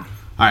 Yeah.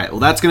 All right, well,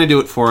 that's going to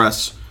do it for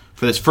us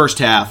for this first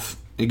half.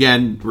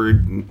 Again, we're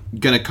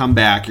going to come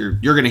back. You're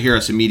going to hear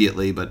us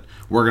immediately, but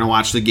we're going to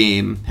watch the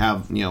game,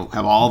 have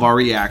all of our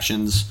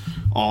reactions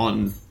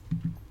all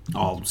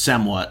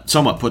somewhat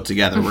put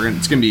together.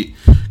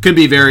 Could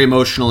be very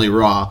emotionally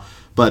raw,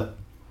 but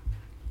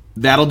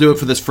that'll do it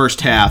for this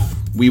first half.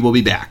 We will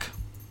be back.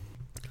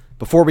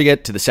 Before we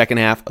get to the second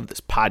half of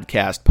this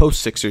podcast,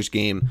 post-Sixers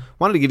game,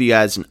 wanted to give you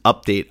guys an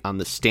update on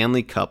the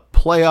Stanley Cup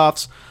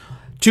playoffs.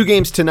 2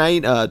 games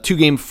tonight, 2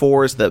 game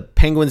 4s. The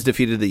Penguins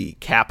defeated the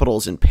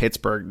Capitals in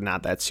Pittsburgh.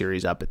 Not that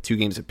series up at 2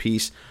 games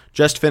apiece.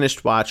 Just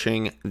finished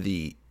watching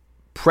the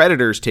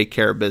Predators take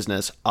care of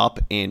business up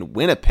in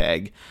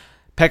Winnipeg.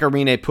 Pekka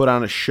Rinne put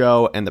on a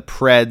show, and the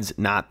Preds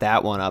not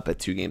that one up at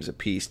 2 games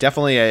apiece.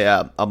 Definitely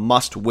a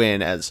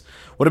must-win, as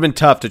would have been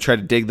tough to try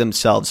to dig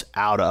themselves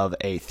out of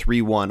a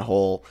 3-1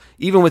 hole.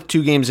 Even with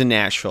 2 games in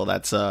Nashville,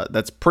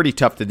 that's pretty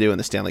tough to do in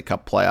the Stanley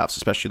Cup playoffs,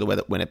 especially the way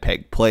that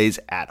Winnipeg plays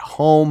at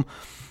home.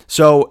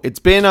 So it's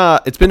been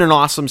an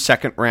awesome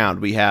second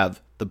round. We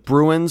have the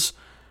Bruins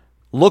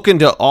looking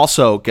to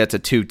also get to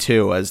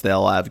 2-2, as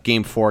they'll have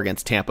Game 4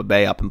 against Tampa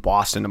Bay up in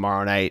Boston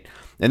tomorrow night.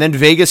 And then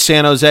Vegas,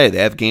 San Jose, they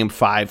have Game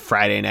 5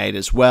 Friday night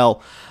as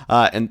well.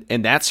 And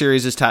that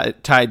series is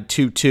tied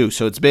 2-2.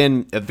 So it's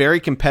been a very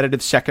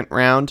competitive second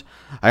round.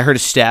 I heard a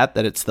stat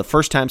that it's the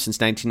first time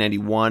since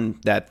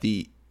 1991 that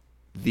the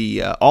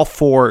all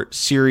 4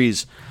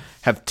 series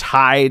have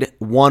tied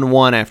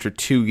 1-1 after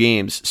 2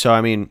 games. So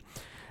I mean,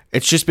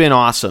 it's just been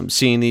awesome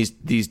seeing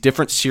these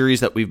different series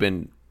that we've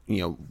been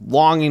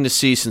longing to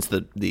see since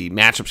the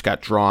matchups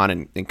got drawn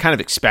and kind of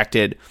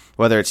expected,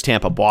 whether it's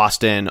Tampa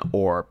Boston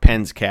or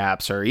Pens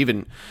Caps or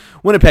even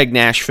Winnipeg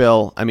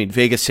Nashville. I mean,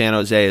 Vegas San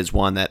Jose is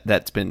one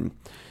that's been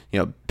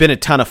a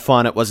ton of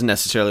fun. It wasn't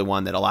necessarily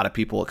one that a lot of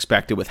people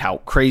expected with how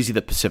crazy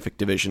the Pacific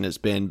Division has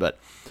been, but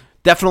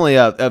definitely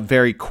a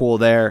very cool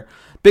there.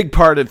 Big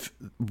part of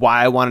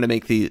why I wanted to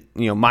make the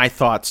my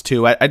thoughts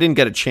too. I didn't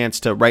get a chance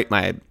to write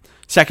my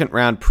second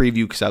round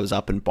preview because I was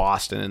up in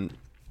Boston and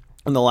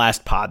in the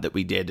last pod that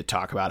we did to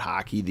talk about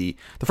hockey. The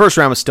first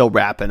round was still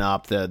wrapping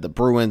up. The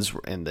Bruins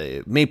and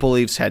the Maple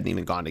Leafs hadn't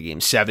even gone to Game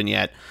 7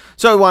 yet,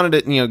 so I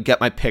wanted to get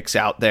my picks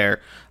out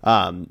there.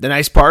 The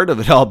nice part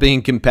of it all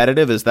being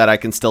competitive is that I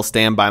can still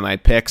stand by my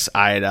picks.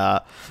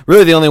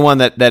 Really the only one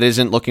that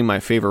isn't looking my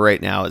favor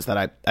right now is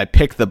that I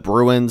picked the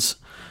Bruins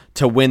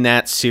to win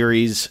that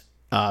series,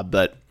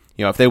 but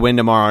if they win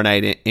tomorrow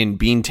night in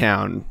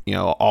Beantown,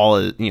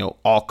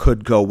 all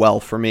could go well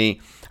for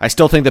me. I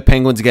still think the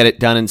Penguins get it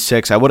done in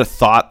 6. I would have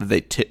thought that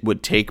they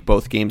would take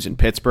both games in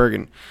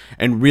Pittsburgh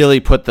and really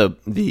put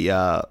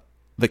the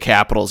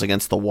Capitals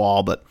against the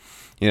wall, but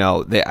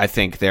I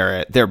think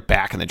they're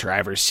back in the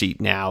driver's seat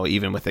now,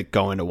 even with it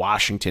going to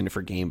Washington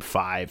for Game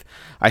 5.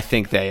 I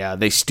think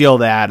they steal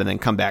that and then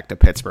come back to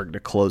Pittsburgh to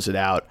close it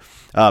out.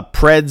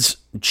 Preds,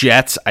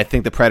 Jets, I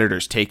think the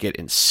Predators take it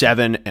in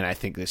 7, and I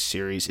think this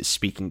series is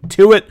speaking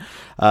to it.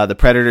 The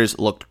Predators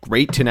looked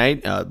great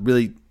tonight,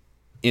 really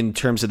in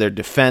terms of their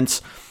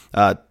defense.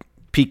 PK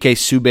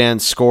Subban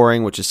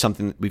scoring, which is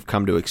something that we've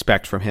come to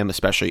expect from him,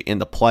 especially in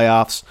the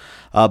playoffs.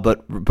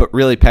 But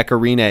really, Pekka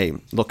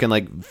Rinne looking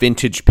like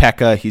vintage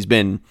Pekka. He's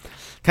been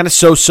kind of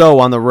so-so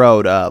on the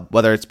road,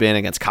 whether it's been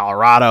against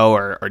Colorado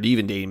or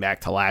even dating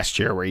back to last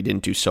year where he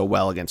didn't do so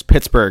well against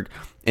Pittsburgh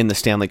in the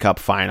Stanley Cup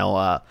final.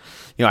 I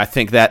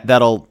think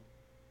that'll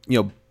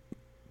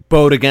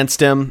bode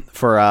against him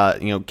for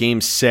Game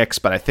 6,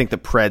 but I think the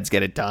Preds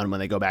get it done when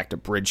they go back to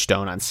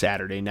Bridgestone on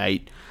Saturday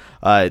night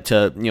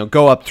to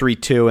go up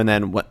 3-2, and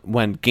then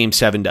when Game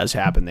 7 does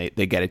happen,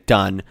 they get it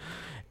done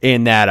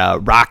in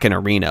that Rockin'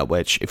 Arena,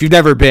 which if you've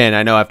never been,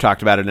 I know I've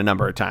talked about it a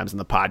number of times in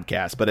the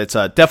podcast, but it's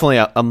definitely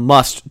a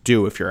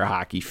must-do if you're a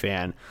hockey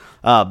fan.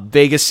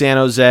 Vegas, San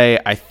Jose,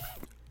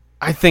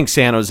 I think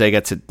San Jose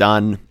gets it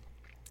done.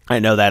 I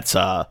know that's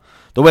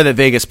the way that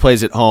Vegas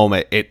plays at home,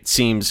 it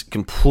seems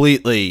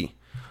completely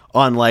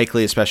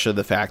unlikely, especially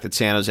the fact that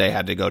San Jose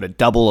had to go to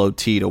double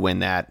OT to win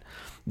that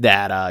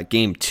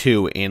Game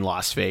 2 in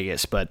Las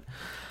Vegas. But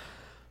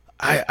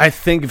I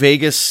think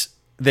Vegas,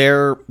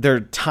 their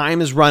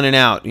time is running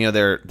out.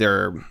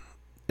 They're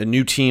a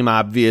new team,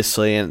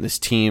 obviously, and this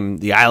team,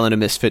 the island of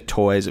misfit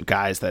toys of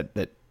guys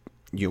that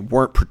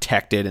weren't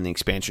protected in the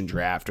expansion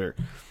draft, or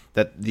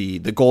that the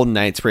Golden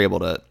Knights were able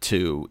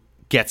to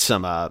get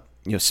some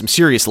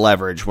serious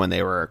leverage when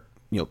they were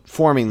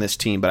forming this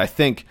team. But I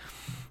think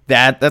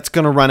that's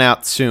going to run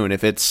out soon.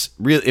 If it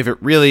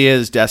really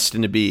is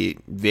destined to be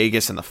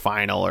Vegas in the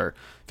final or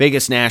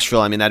Vegas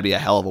Nashville, I mean, that'd be a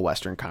hell of a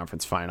Western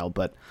Conference final.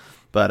 But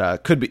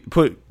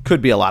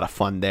could be a lot of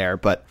fun there.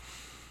 But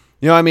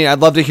I'd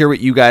love to hear what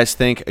you guys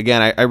think.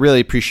 Again, I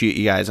really appreciate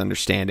you guys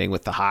understanding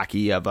with the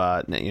hockey of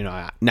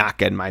not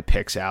getting my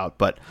picks out.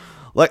 But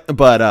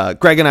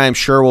Greg and I, I'm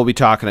sure, will be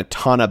talking a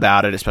ton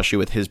about it, especially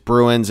with his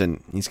Bruins,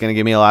 and he's going to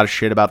give me a lot of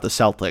shit about the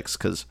Celtics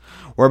because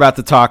we're about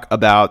to talk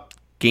about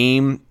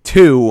Game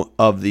 2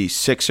 of the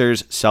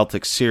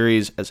Sixers-Celtics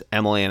series, as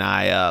Emily and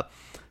I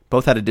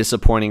both had a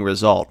disappointing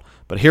result.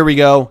 But here we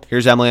go.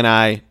 Here's Emily and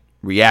I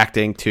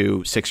reacting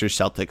to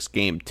Sixers-Celtics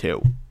Game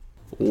 2.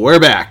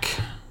 We're back.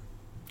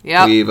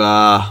 Yep. We've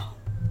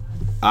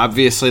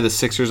obviously the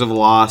Sixers have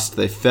lost.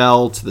 They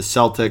fell to the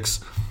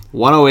Celtics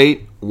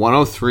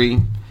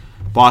 108-103.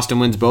 Boston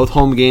wins both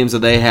home games that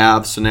they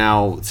have, so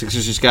now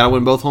Sixers just got to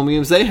win both home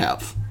games they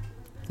have.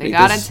 They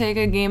got to take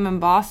a game in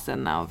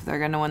Boston, though, if they're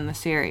going to win the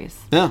series.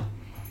 Yeah.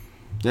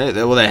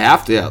 Well, they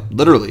have to. Yeah,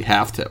 literally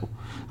have to.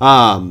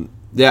 I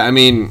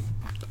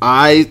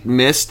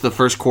missed the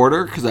first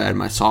quarter because I had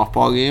my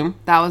softball game.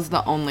 That was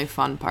the only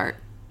fun part.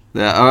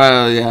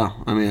 Yeah. Yeah.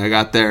 I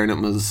got there, and it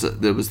was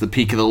the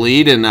peak of the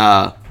lead, and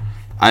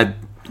I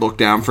looked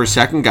down for a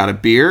second, got a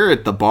beer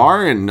at the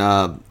bar, and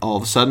all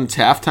of a sudden it's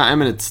halftime,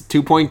 and it's a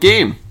 2-point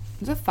game. It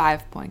was a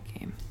 5-point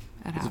game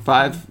at halftime. It's a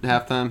 5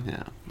 halftime?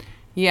 Yeah.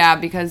 Yeah,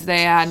 because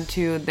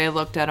they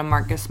looked at a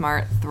Marcus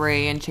Smart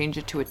 3 and changed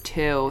it to a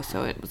 2,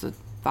 so it was a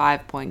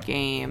 5-point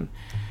game.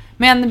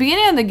 Man, the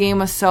beginning of the game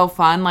was so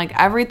fun. Like,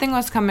 everything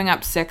was coming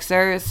up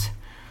Sixers.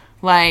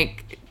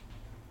 Like,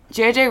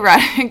 JJ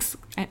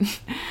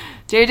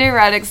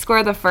Redick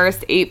scored the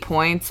first 8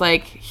 points.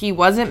 Like, he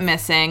wasn't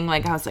missing.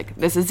 Like, I was like,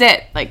 this is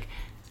it. Like,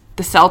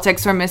 the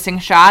Celtics were missing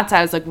shots.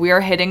 I was like, we are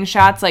hitting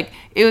shots. Like,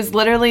 it was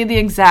literally the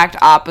exact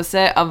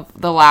opposite of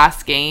the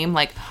last game.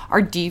 Like,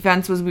 our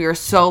defense we were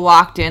so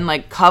locked in.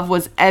 Like, Cove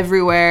was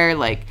everywhere.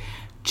 Like,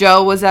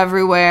 Joe was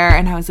everywhere,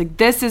 and I was like,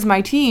 this is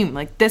my team.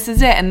 Like, this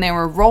is it. And they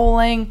were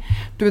rolling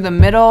through the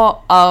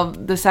middle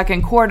of the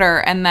second quarter,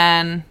 and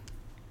then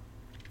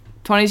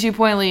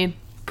 22-point lead.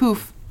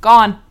 Poof.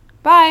 Gone.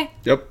 Bye.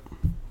 Yep.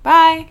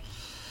 Bye.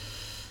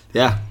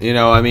 Yeah.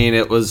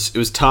 It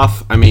was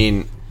tough.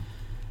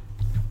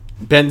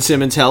 Ben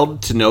Simmons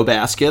held to no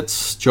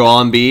baskets.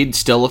 Joel Embiid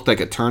still looked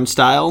like a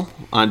turnstile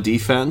on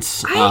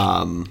defense.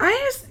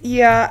 He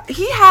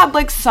had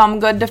like some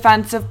good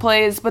defensive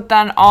plays, but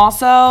then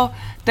also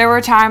there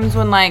were times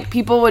when like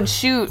people would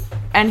shoot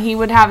and he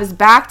would have his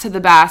back to the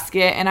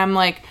basket, and I'm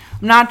like,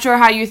 I'm not sure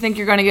how you think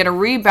you're going to get a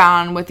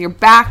rebound with your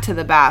back to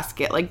the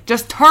basket. Like,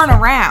 just turn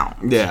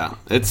around. Yeah,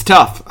 it's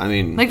tough.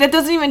 Like, that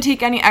doesn't even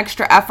take any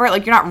extra effort.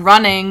 Like, you're not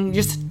running.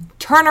 Just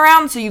turn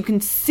around so you can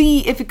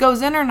see if it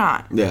goes in or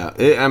not. Yeah,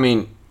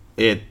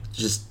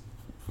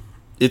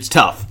 it's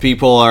tough.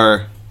 People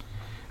are,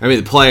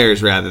 the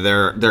players rather,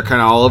 they're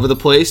kind of all over the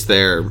place.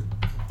 They're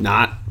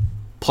not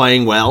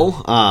playing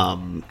well.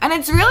 And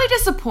it's really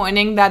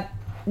disappointing that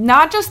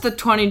not just the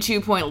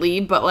 22-point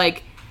lead, but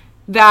like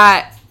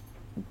that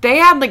they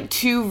had like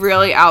two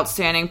really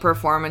outstanding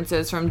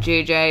performances from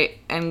JJ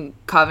and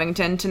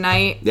Covington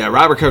tonight. Yeah,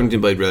 Robert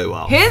Covington played really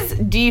well. His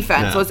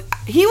defense was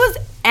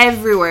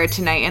everywhere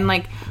tonight, and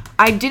like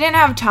I didn't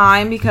have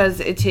time because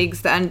it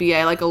takes the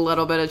NBA like a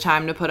little bit of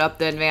time to put up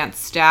the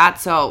advanced stats.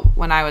 So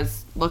when I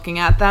was looking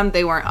at them,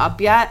 they weren't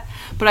up yet.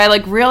 But I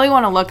like really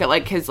want to look at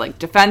like his like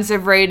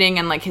defensive rating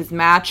and like his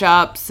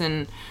matchups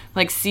and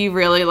like see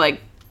really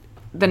like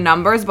the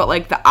numbers, but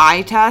like the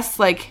eye test,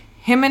 like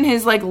him and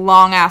his like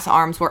long ass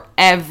arms were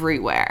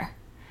everywhere.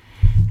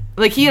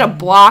 Like he had a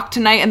block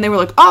tonight and they were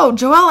like, oh,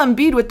 Joel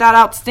Embiid with that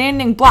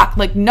outstanding block.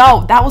 Like,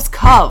 no, that was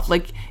Cov.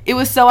 Like, it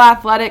was so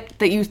athletic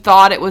that you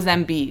thought it was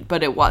Embiid,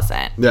 but it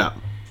wasn't. Yeah.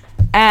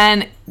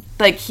 And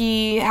like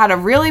he had a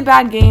really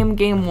bad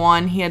game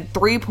 1. He had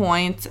 3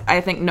 points.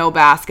 I think no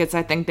baskets.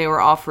 I think they were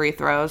all free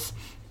throws.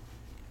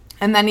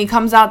 And then he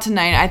comes out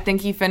tonight. I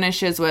think he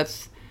finishes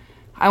with,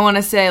 I want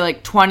to say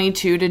like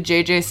 22 to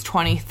JJ's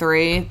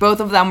 23. Both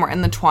of them were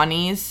in the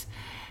 20s.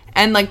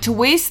 And like to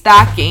waste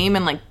that game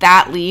and like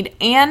that lead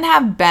and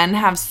have Ben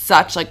have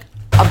such like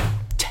a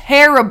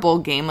terrible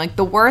game, like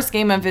the worst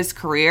game of his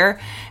career,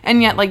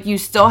 and yet like you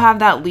still have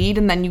that lead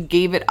and then you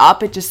gave it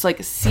up, it just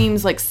like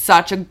seems like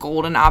such a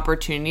golden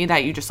opportunity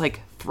that you just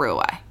like threw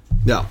away.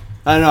 No,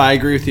 I don't know. I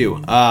agree with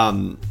you.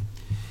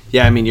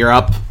 Yeah, you're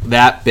up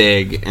that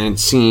big, and it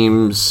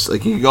seems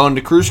like you go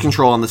into cruise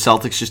control, and the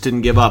Celtics just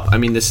didn't give up.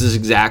 This is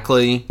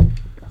exactly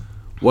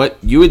what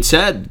you had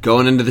said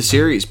going into the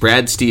series.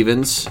 Brad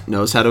Stevens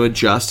knows how to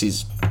adjust.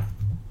 He's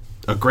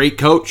a great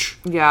coach.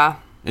 Yeah.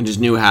 And just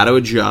knew how to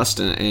adjust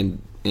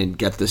and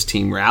get this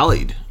team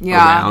rallied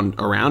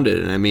around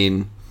it.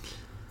 And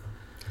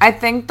I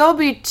think there'll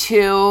be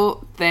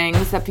two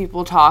things that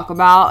people talk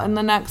about in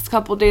the next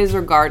couple days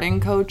regarding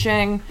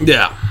coaching.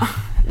 Yeah.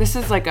 This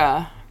is like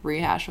a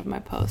rehash of my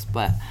post,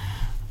 but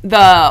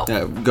go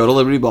to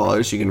Liberty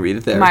Ballers. You can read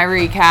it there. My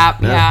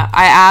recap. Yeah.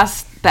 I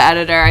asked the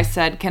editor, I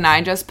said, can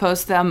I just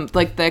post them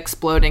like the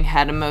exploding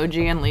head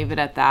emoji and leave it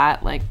at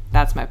that? Like,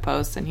 that's my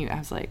post. And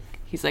he's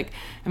like,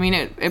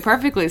 it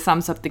perfectly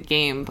sums up the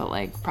game, but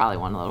like probably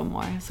want a little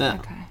more. So, yeah.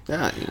 Okay.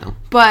 Yeah,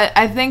 But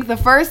I think the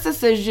first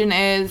decision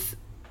is,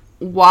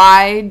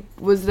 why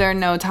was there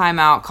no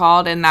timeout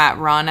called in that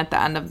run at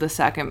the end of the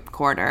second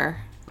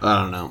quarter?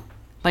 I don't know.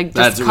 Like,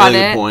 just cut a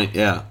really it. Good point.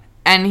 Yeah.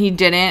 And he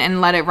didn't, and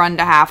let it run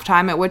to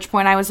halftime, at which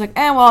point I was like,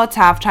 well, it's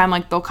halftime.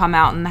 Like, they'll come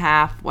out in the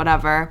half,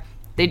 whatever.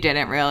 They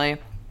didn't really.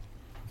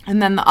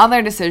 And then the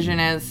other decision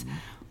is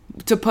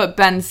to put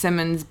Ben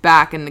Simmons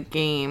back in the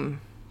game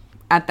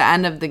at the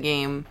end of the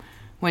game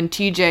when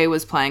TJ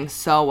was playing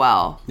so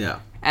well. Yeah.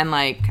 And,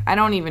 like, I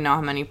don't even know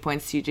how many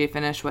points TJ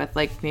finished with,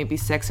 like, maybe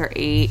 6 or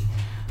 8.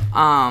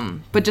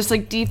 But just,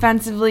 like,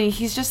 defensively,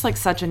 he's just, like,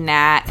 such a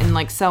gnat and,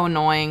 like, so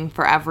annoying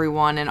for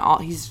everyone. And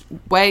he's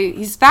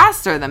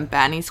faster than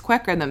Ben. He's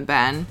quicker than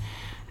Ben.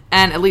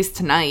 And at least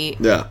tonight.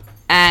 Yeah.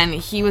 And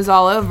he was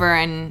all over.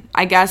 And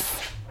I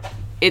guess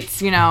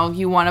it's,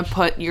 you want to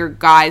put your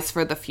guys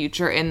for the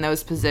future in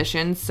those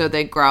positions so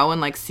they grow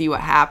and, like, see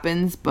what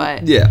happens.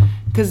 But, yeah.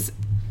 Because,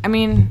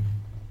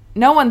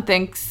 no one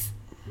thinks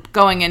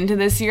going into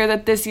this year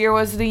that this year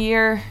was the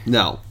year.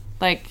 No.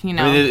 Like,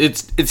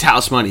 it's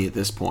house money at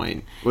this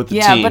point with the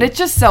team. Yeah, but it's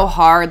just so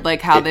hard,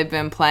 like, how they've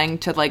been playing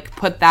to, like,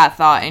 put that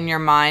thought in your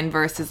mind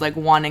versus, like,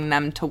 wanting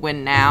them to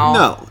win now.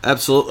 No,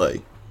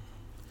 absolutely.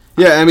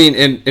 Yeah,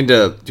 and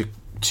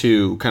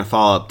to kind of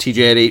follow up,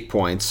 TJ had 8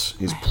 points.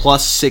 He's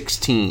plus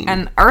 16.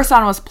 And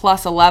Ersan was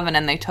plus 11,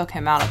 and they took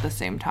him out at the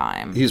same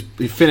time. He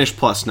finished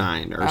plus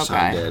 9,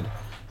 Ersan did.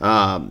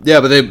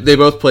 Yeah, but they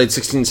both played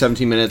 16,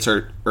 17 minutes,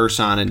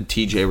 Ersan and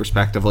TJ,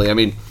 respectively.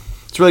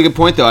 It's a really good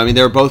point, though.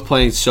 They were both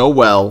playing so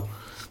well.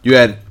 You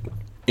had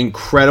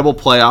incredible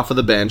play off of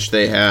the bench.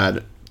 They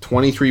had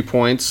 23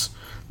 points.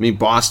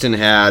 Boston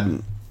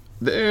had,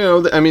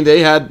 they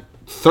had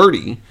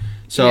 30.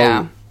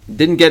 So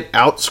didn't get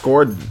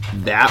outscored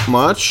that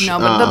much. No,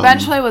 but the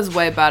bench play was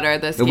way better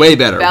this game. Way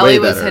better. Belly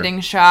was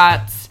hitting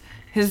shots.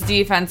 his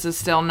defense is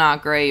still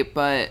not great,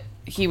 but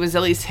he was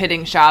at least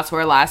hitting shots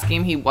where last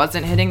game he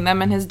wasn't hitting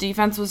them and his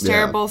defense was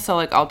terrible. So,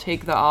 like, I'll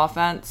take the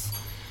offense.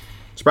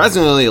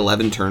 Surprisingly, only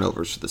 11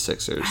 turnovers for the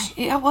Sixers.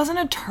 It wasn't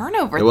a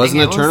turnover thing. It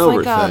wasn't a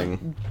turnover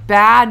thing. A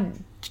bad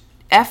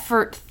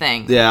effort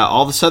thing. Yeah,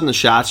 all of a sudden the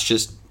shots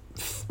just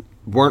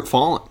weren't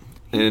falling.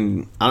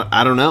 And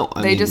I don't know.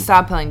 They just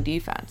stopped playing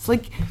defense.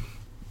 Like,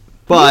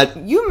 but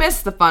you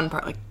missed the fun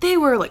part. Like, they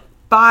were, like,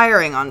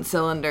 firing on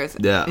cylinders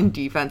in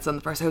defense on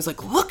the first. I was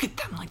like, look at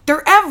them. Like,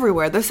 they're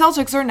everywhere. The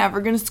Celtics are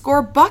never going to score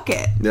a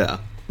bucket. Yeah.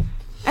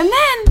 And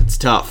then it's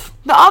tough.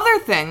 The other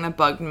thing that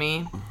bugged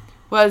me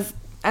was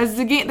as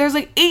the game, there's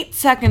like 8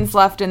 seconds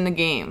left in the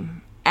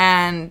game.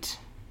 And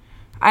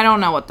I don't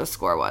know what the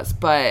score was,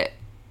 but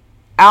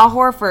Al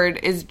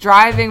Horford is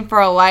driving for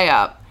a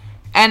layup.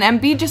 And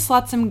Embiid just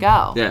lets him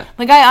go. Yeah.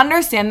 Like, I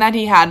understand that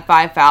he had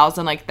 5 fouls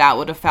and, like, that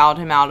would have fouled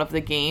him out of the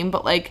game.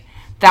 But, like,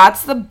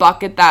 that's the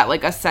bucket that,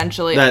 like,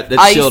 essentially that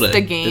iced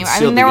the game.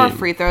 I mean, there were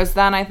free throws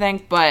then, I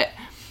think. But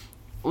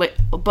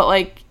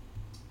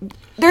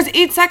there's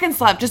 8 seconds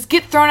left. Just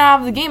get thrown out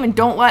of the game and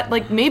don't let,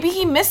 like, maybe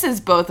he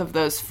misses both of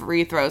those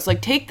free throws.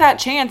 Like, take that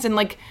chance and,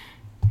 like,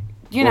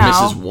 you know.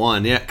 Misses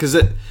one, yeah. Because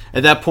at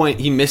that point,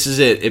 he misses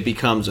it. It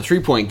becomes a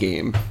 3-point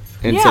game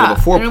instead of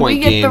a 4-point game. And we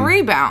get the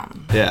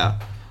rebound. Yeah.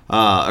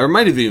 Or it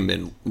might have even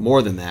been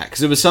more than that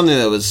because it was something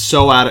that was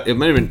so it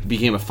might have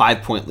became a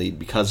 5-point lead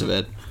because of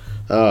it.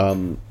 It's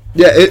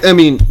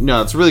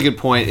a really good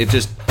point. It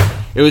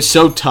was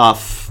so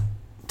tough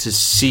to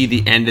see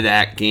the end of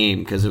that game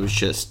because it was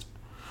just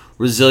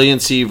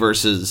resiliency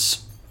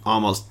versus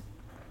almost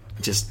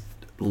just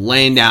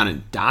laying down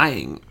and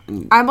dying.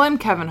 I blame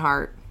Kevin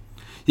Hart.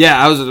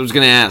 Yeah, I was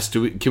going to ask,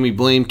 can we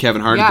blame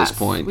Kevin Hart at this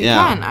point? We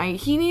can.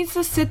 He needs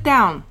to sit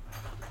down.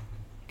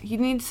 He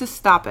needs to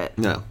stop it.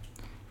 No.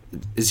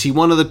 Is he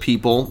one of the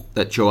people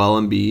that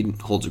Joel Embiid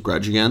holds a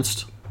grudge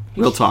against?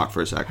 Real talk for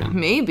a second.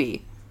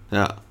 Maybe.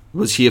 Yeah.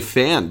 Was he a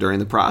fan during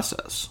the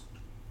process?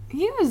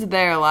 He was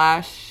there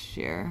last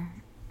year.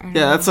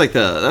 Yeah,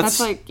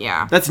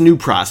 that's new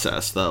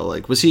process though.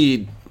 Like, was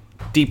he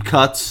deep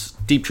cuts,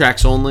 deep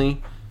tracks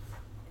only?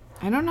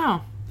 I don't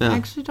know. Yeah. I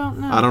actually don't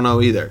know. I don't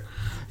know either.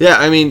 Yeah,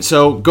 I mean,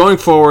 so going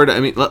forward,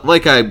 I mean,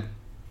 like I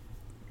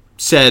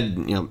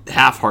said,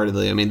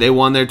 half-heartedly. I mean, they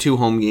won their 2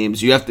 home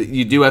games.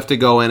 You do have to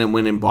go in and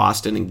win in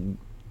Boston in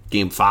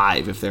Game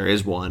 5 if there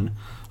is one.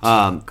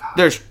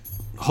 There's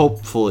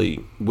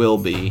hopefully will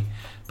be,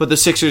 but the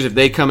Sixers, if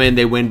they come in,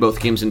 they win both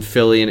games in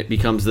Philly, and it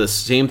becomes the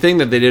same thing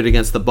that they did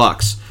against the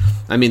Bucks.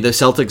 I mean, the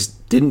Celtics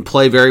didn't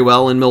play very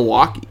well in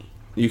Milwaukee.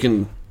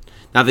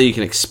 Not that you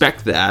can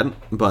expect that,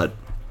 but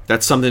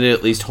that's something to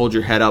at least hold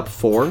your head up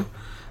for.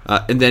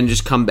 And then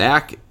just come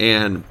back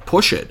and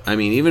push it. I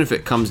mean, even if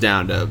it comes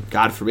down to,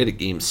 God forbid, a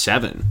Game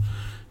 7,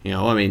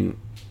 I mean,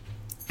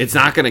 it's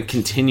not going to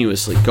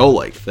continuously go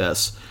like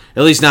this.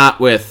 At least not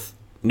with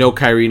no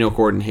Kyrie, no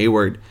Gordon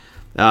Hayward.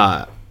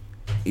 I'm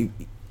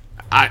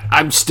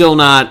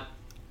not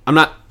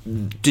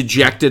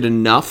dejected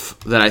enough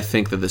that I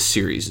think that this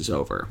series is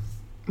over.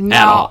 No,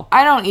 at all.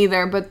 I don't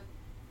either, but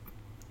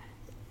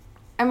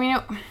I mean,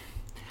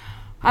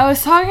 I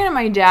was talking to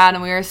my dad,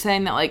 and we were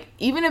saying that, like,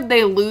 even if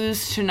they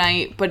lose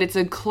tonight, but it's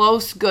a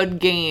close, good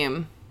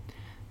game,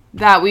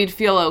 that we'd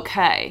feel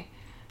okay.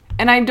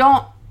 And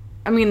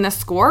the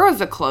score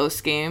was a close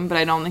game, but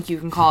I don't think you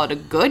can call it a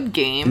good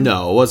game.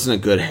 No, it wasn't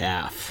a good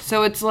half.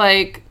 So it's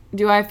like,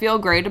 do I feel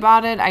great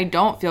about it? I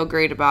don't feel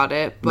great about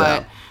it,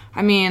 but, no.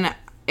 I mean,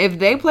 if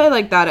they play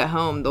like that at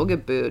home, they'll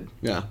get booed.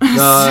 Yeah.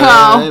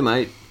 They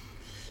might.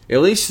 At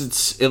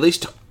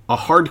least a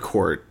hard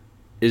court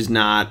is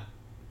not...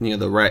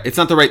 it's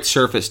not the right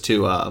surface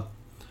to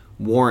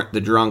warrant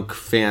the drunk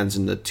fans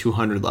in the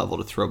 200 level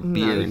to throw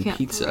beer and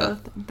pizza.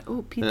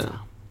 Pizza.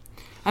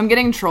 Yeah. I'm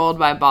getting trolled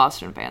by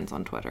Boston fans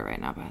on Twitter right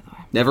now, by the way.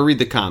 Never read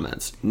the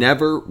comments.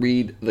 Never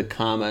read the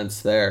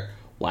comments there.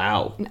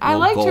 Wow. I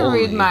like to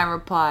read my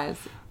replies.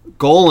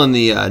 Goal in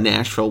the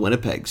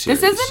Nashville-Winnipeg series.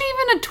 This isn't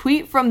even a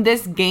tweet from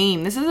this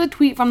game. This is a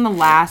tweet from the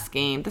last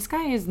game. This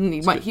guy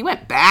he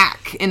went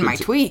back in my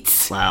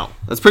tweets. Wow.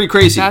 That's pretty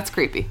crazy. That's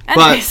creepy.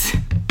 Anyways.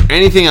 But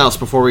anything else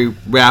before we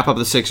wrap up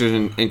the Sixers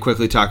and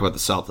quickly talk about the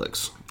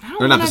Celtics?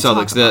 Or not the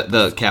Celtics,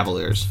 the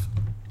Cavaliers.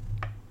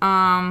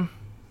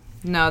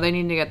 No, they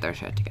need to get their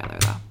shit together,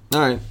 though.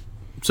 All right.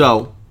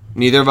 So,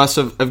 neither of us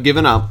have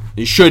given up.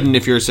 You shouldn't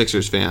if you're a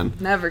Sixers fan.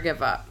 Never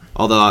give up.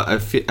 Although I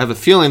have a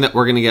feeling that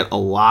we're going to get a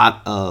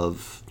lot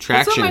of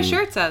traction. That's what my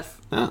shirt says.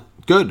 Yeah,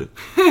 good.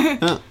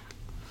 Yeah.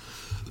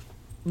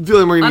 I'm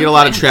feeling we're going to get a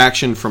lot of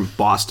traction from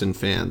Boston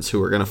fans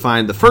who are going to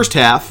find the first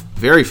half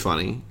very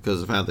funny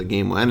because of how the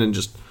game went, and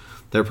just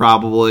they're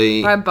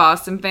probably... By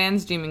Boston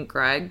fans, do you mean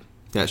Greg?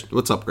 Yeah,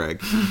 what's up, Greg?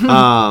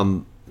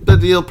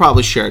 But he'll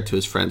probably share it to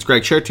his friends.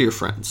 Greg, share it to your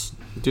friends.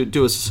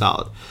 Do us a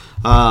solid.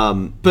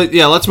 But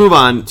yeah, let's move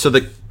on. So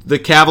the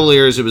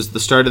Cavaliers, it was the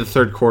start of the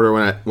third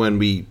quarter when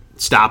we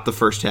stopped the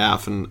first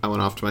half, and I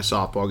went off to my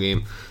softball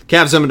game.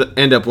 Cavs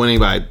end up winning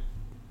by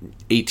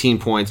 18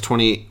 points,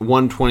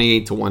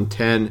 128 to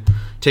 110.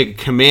 Take a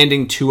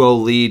commanding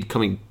 2-0 lead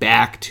coming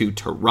back to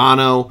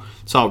Toronto.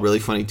 Saw a really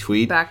funny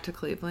tweet. Back to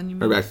Cleveland, you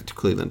mean? Or back to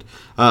Cleveland.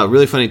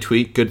 Really funny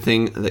tweet. Good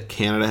thing that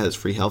Canada has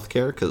free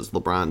healthcare because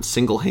LeBron's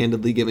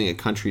single-handedly giving a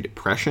country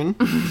depression.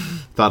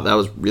 Thought that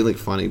was really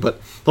funny.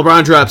 But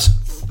LeBron drops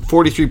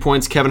 43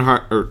 points.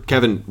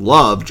 Kevin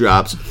Love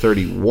drops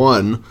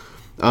 31.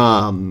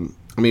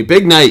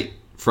 Big night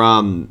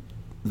from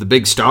the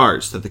big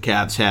stars that the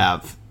Cavs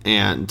have.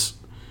 And,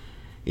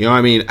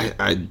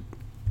 I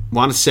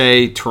want to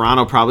say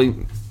Toronto probably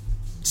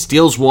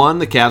steals one.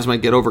 The Cavs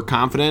might get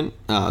overconfident.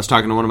 I was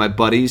talking to one of my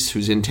buddies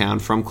who's in town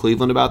from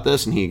Cleveland about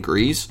this, and he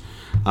agrees.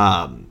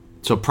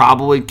 So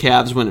probably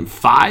Cavs win in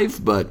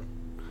 5, but,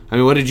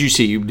 what did you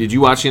see? Did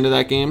you watch the end of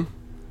that game?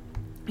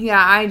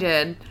 Yeah, I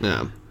did.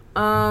 Yeah.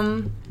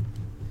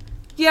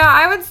 Yeah,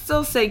 I would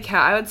still say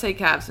I would say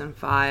Cavs in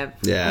 5.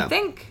 Yeah. I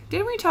think,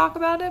 didn't we talk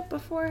about it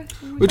before?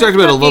 We talked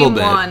about it a little bit.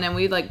 Game 1, and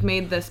we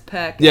made this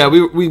pick. Yeah,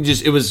 we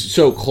just, it was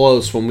so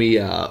close when we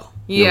when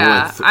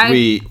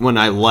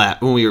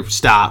we were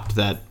stopped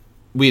that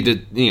we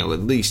did, at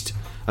least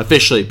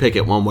officially pick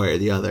it one way or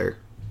the other.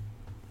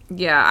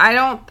 Yeah,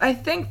 I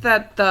think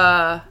that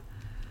the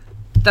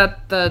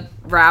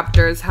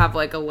Raptors have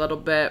like a little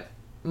bit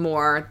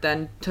more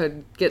than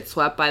to get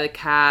swept by the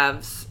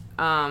Cavs.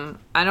 I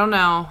don't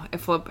know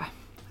if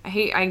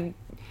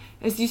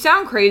you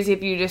sound crazy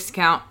if you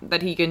discount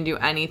that he can do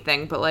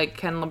anything, but like,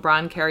 can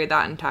LeBron carry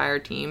that entire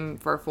team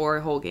for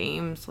 4 whole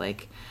games?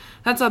 Like,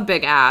 that's a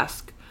big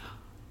ask.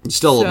 It's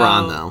still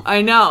LeBron, though.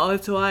 I know.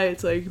 That's why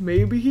it's like,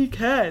 maybe he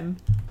can.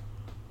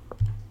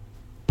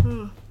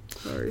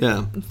 Sorry.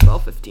 Yeah. It's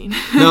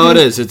 12:15. No, it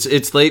is.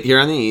 It's late here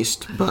on the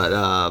East,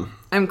 but...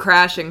 I'm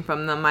crashing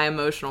from my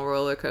emotional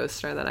roller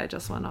coaster that I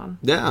just went on.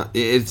 Yeah,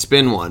 it's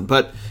been one.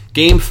 But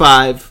Game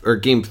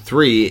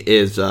 3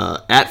 is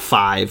at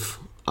 5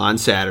 on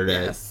Saturday.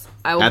 Yes,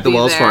 I will at the be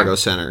Wells there. Fargo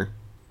Center.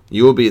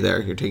 You will be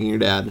there. You're taking your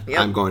dad.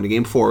 Yep. I'm going to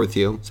Game 4 with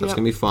you, so it's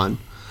going to be fun.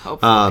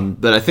 Hopefully.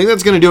 But I think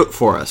that's going to do it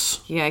for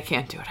us. Yeah, I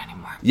can't do it anymore.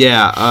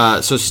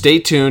 Yeah, so stay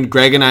tuned.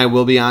 Greg and I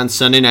will be on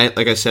Sunday night,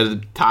 like I said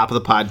at the top of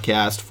the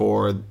podcast,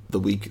 for the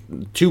week,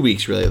 2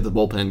 weeks really, of the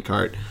bullpen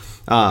cart,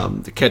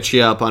 to catch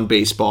you up on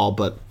baseball.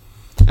 But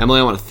Emily,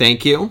 I want to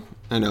thank you.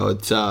 I know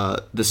it's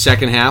the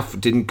second half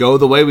didn't go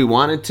the way we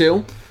wanted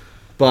to,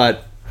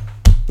 but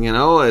we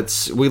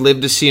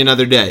live to see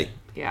another day.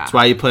 Yeah. That's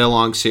why you play a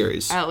long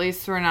series. At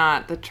least we're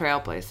not the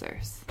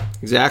Trailblazers.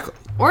 Exactly.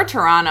 Or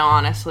Toronto,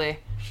 honestly.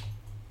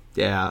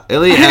 Yeah, at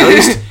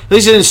least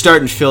you didn't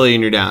start in Philly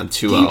and you're down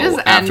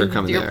 2-0 after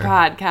coming your there.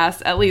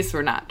 Podcast. At least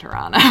we're not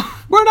Toronto.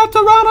 We're not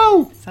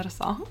Toronto. Is that a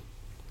song?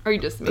 Or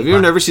you just made Have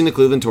you never seen the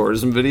Cleveland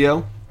tourism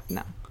video?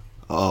 No.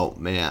 Oh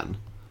man!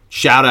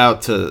 Shout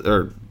out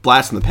or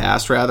Blast in the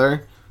Past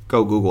rather.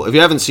 Go Google. If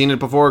you haven't seen it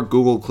before,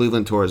 Google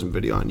Cleveland tourism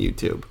video on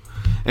YouTube.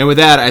 And with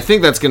that, I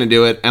think that's going to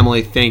do it.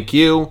 Emily, thank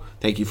you.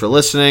 Thank you for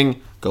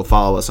listening. Go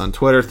follow us on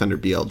Twitter,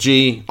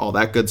 ThunderBLG, all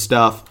that good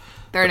stuff.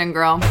 Third and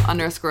girl,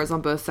 underscores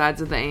on both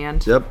sides of the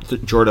and. Yep,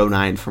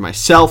 Geordie09 for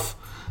myself.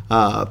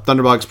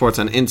 Thunderblog Sports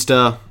on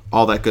Insta,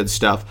 all that good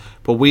stuff.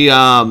 But we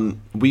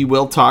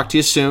will talk to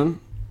you soon.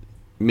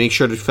 Make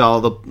sure to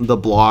follow the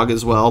blog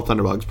as well,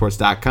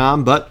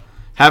 thunderblogsports.com. But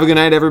have a good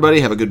night,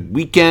 everybody. Have a good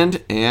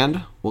weekend,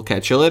 and we'll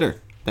catch you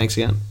later. Thanks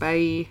again. Bye.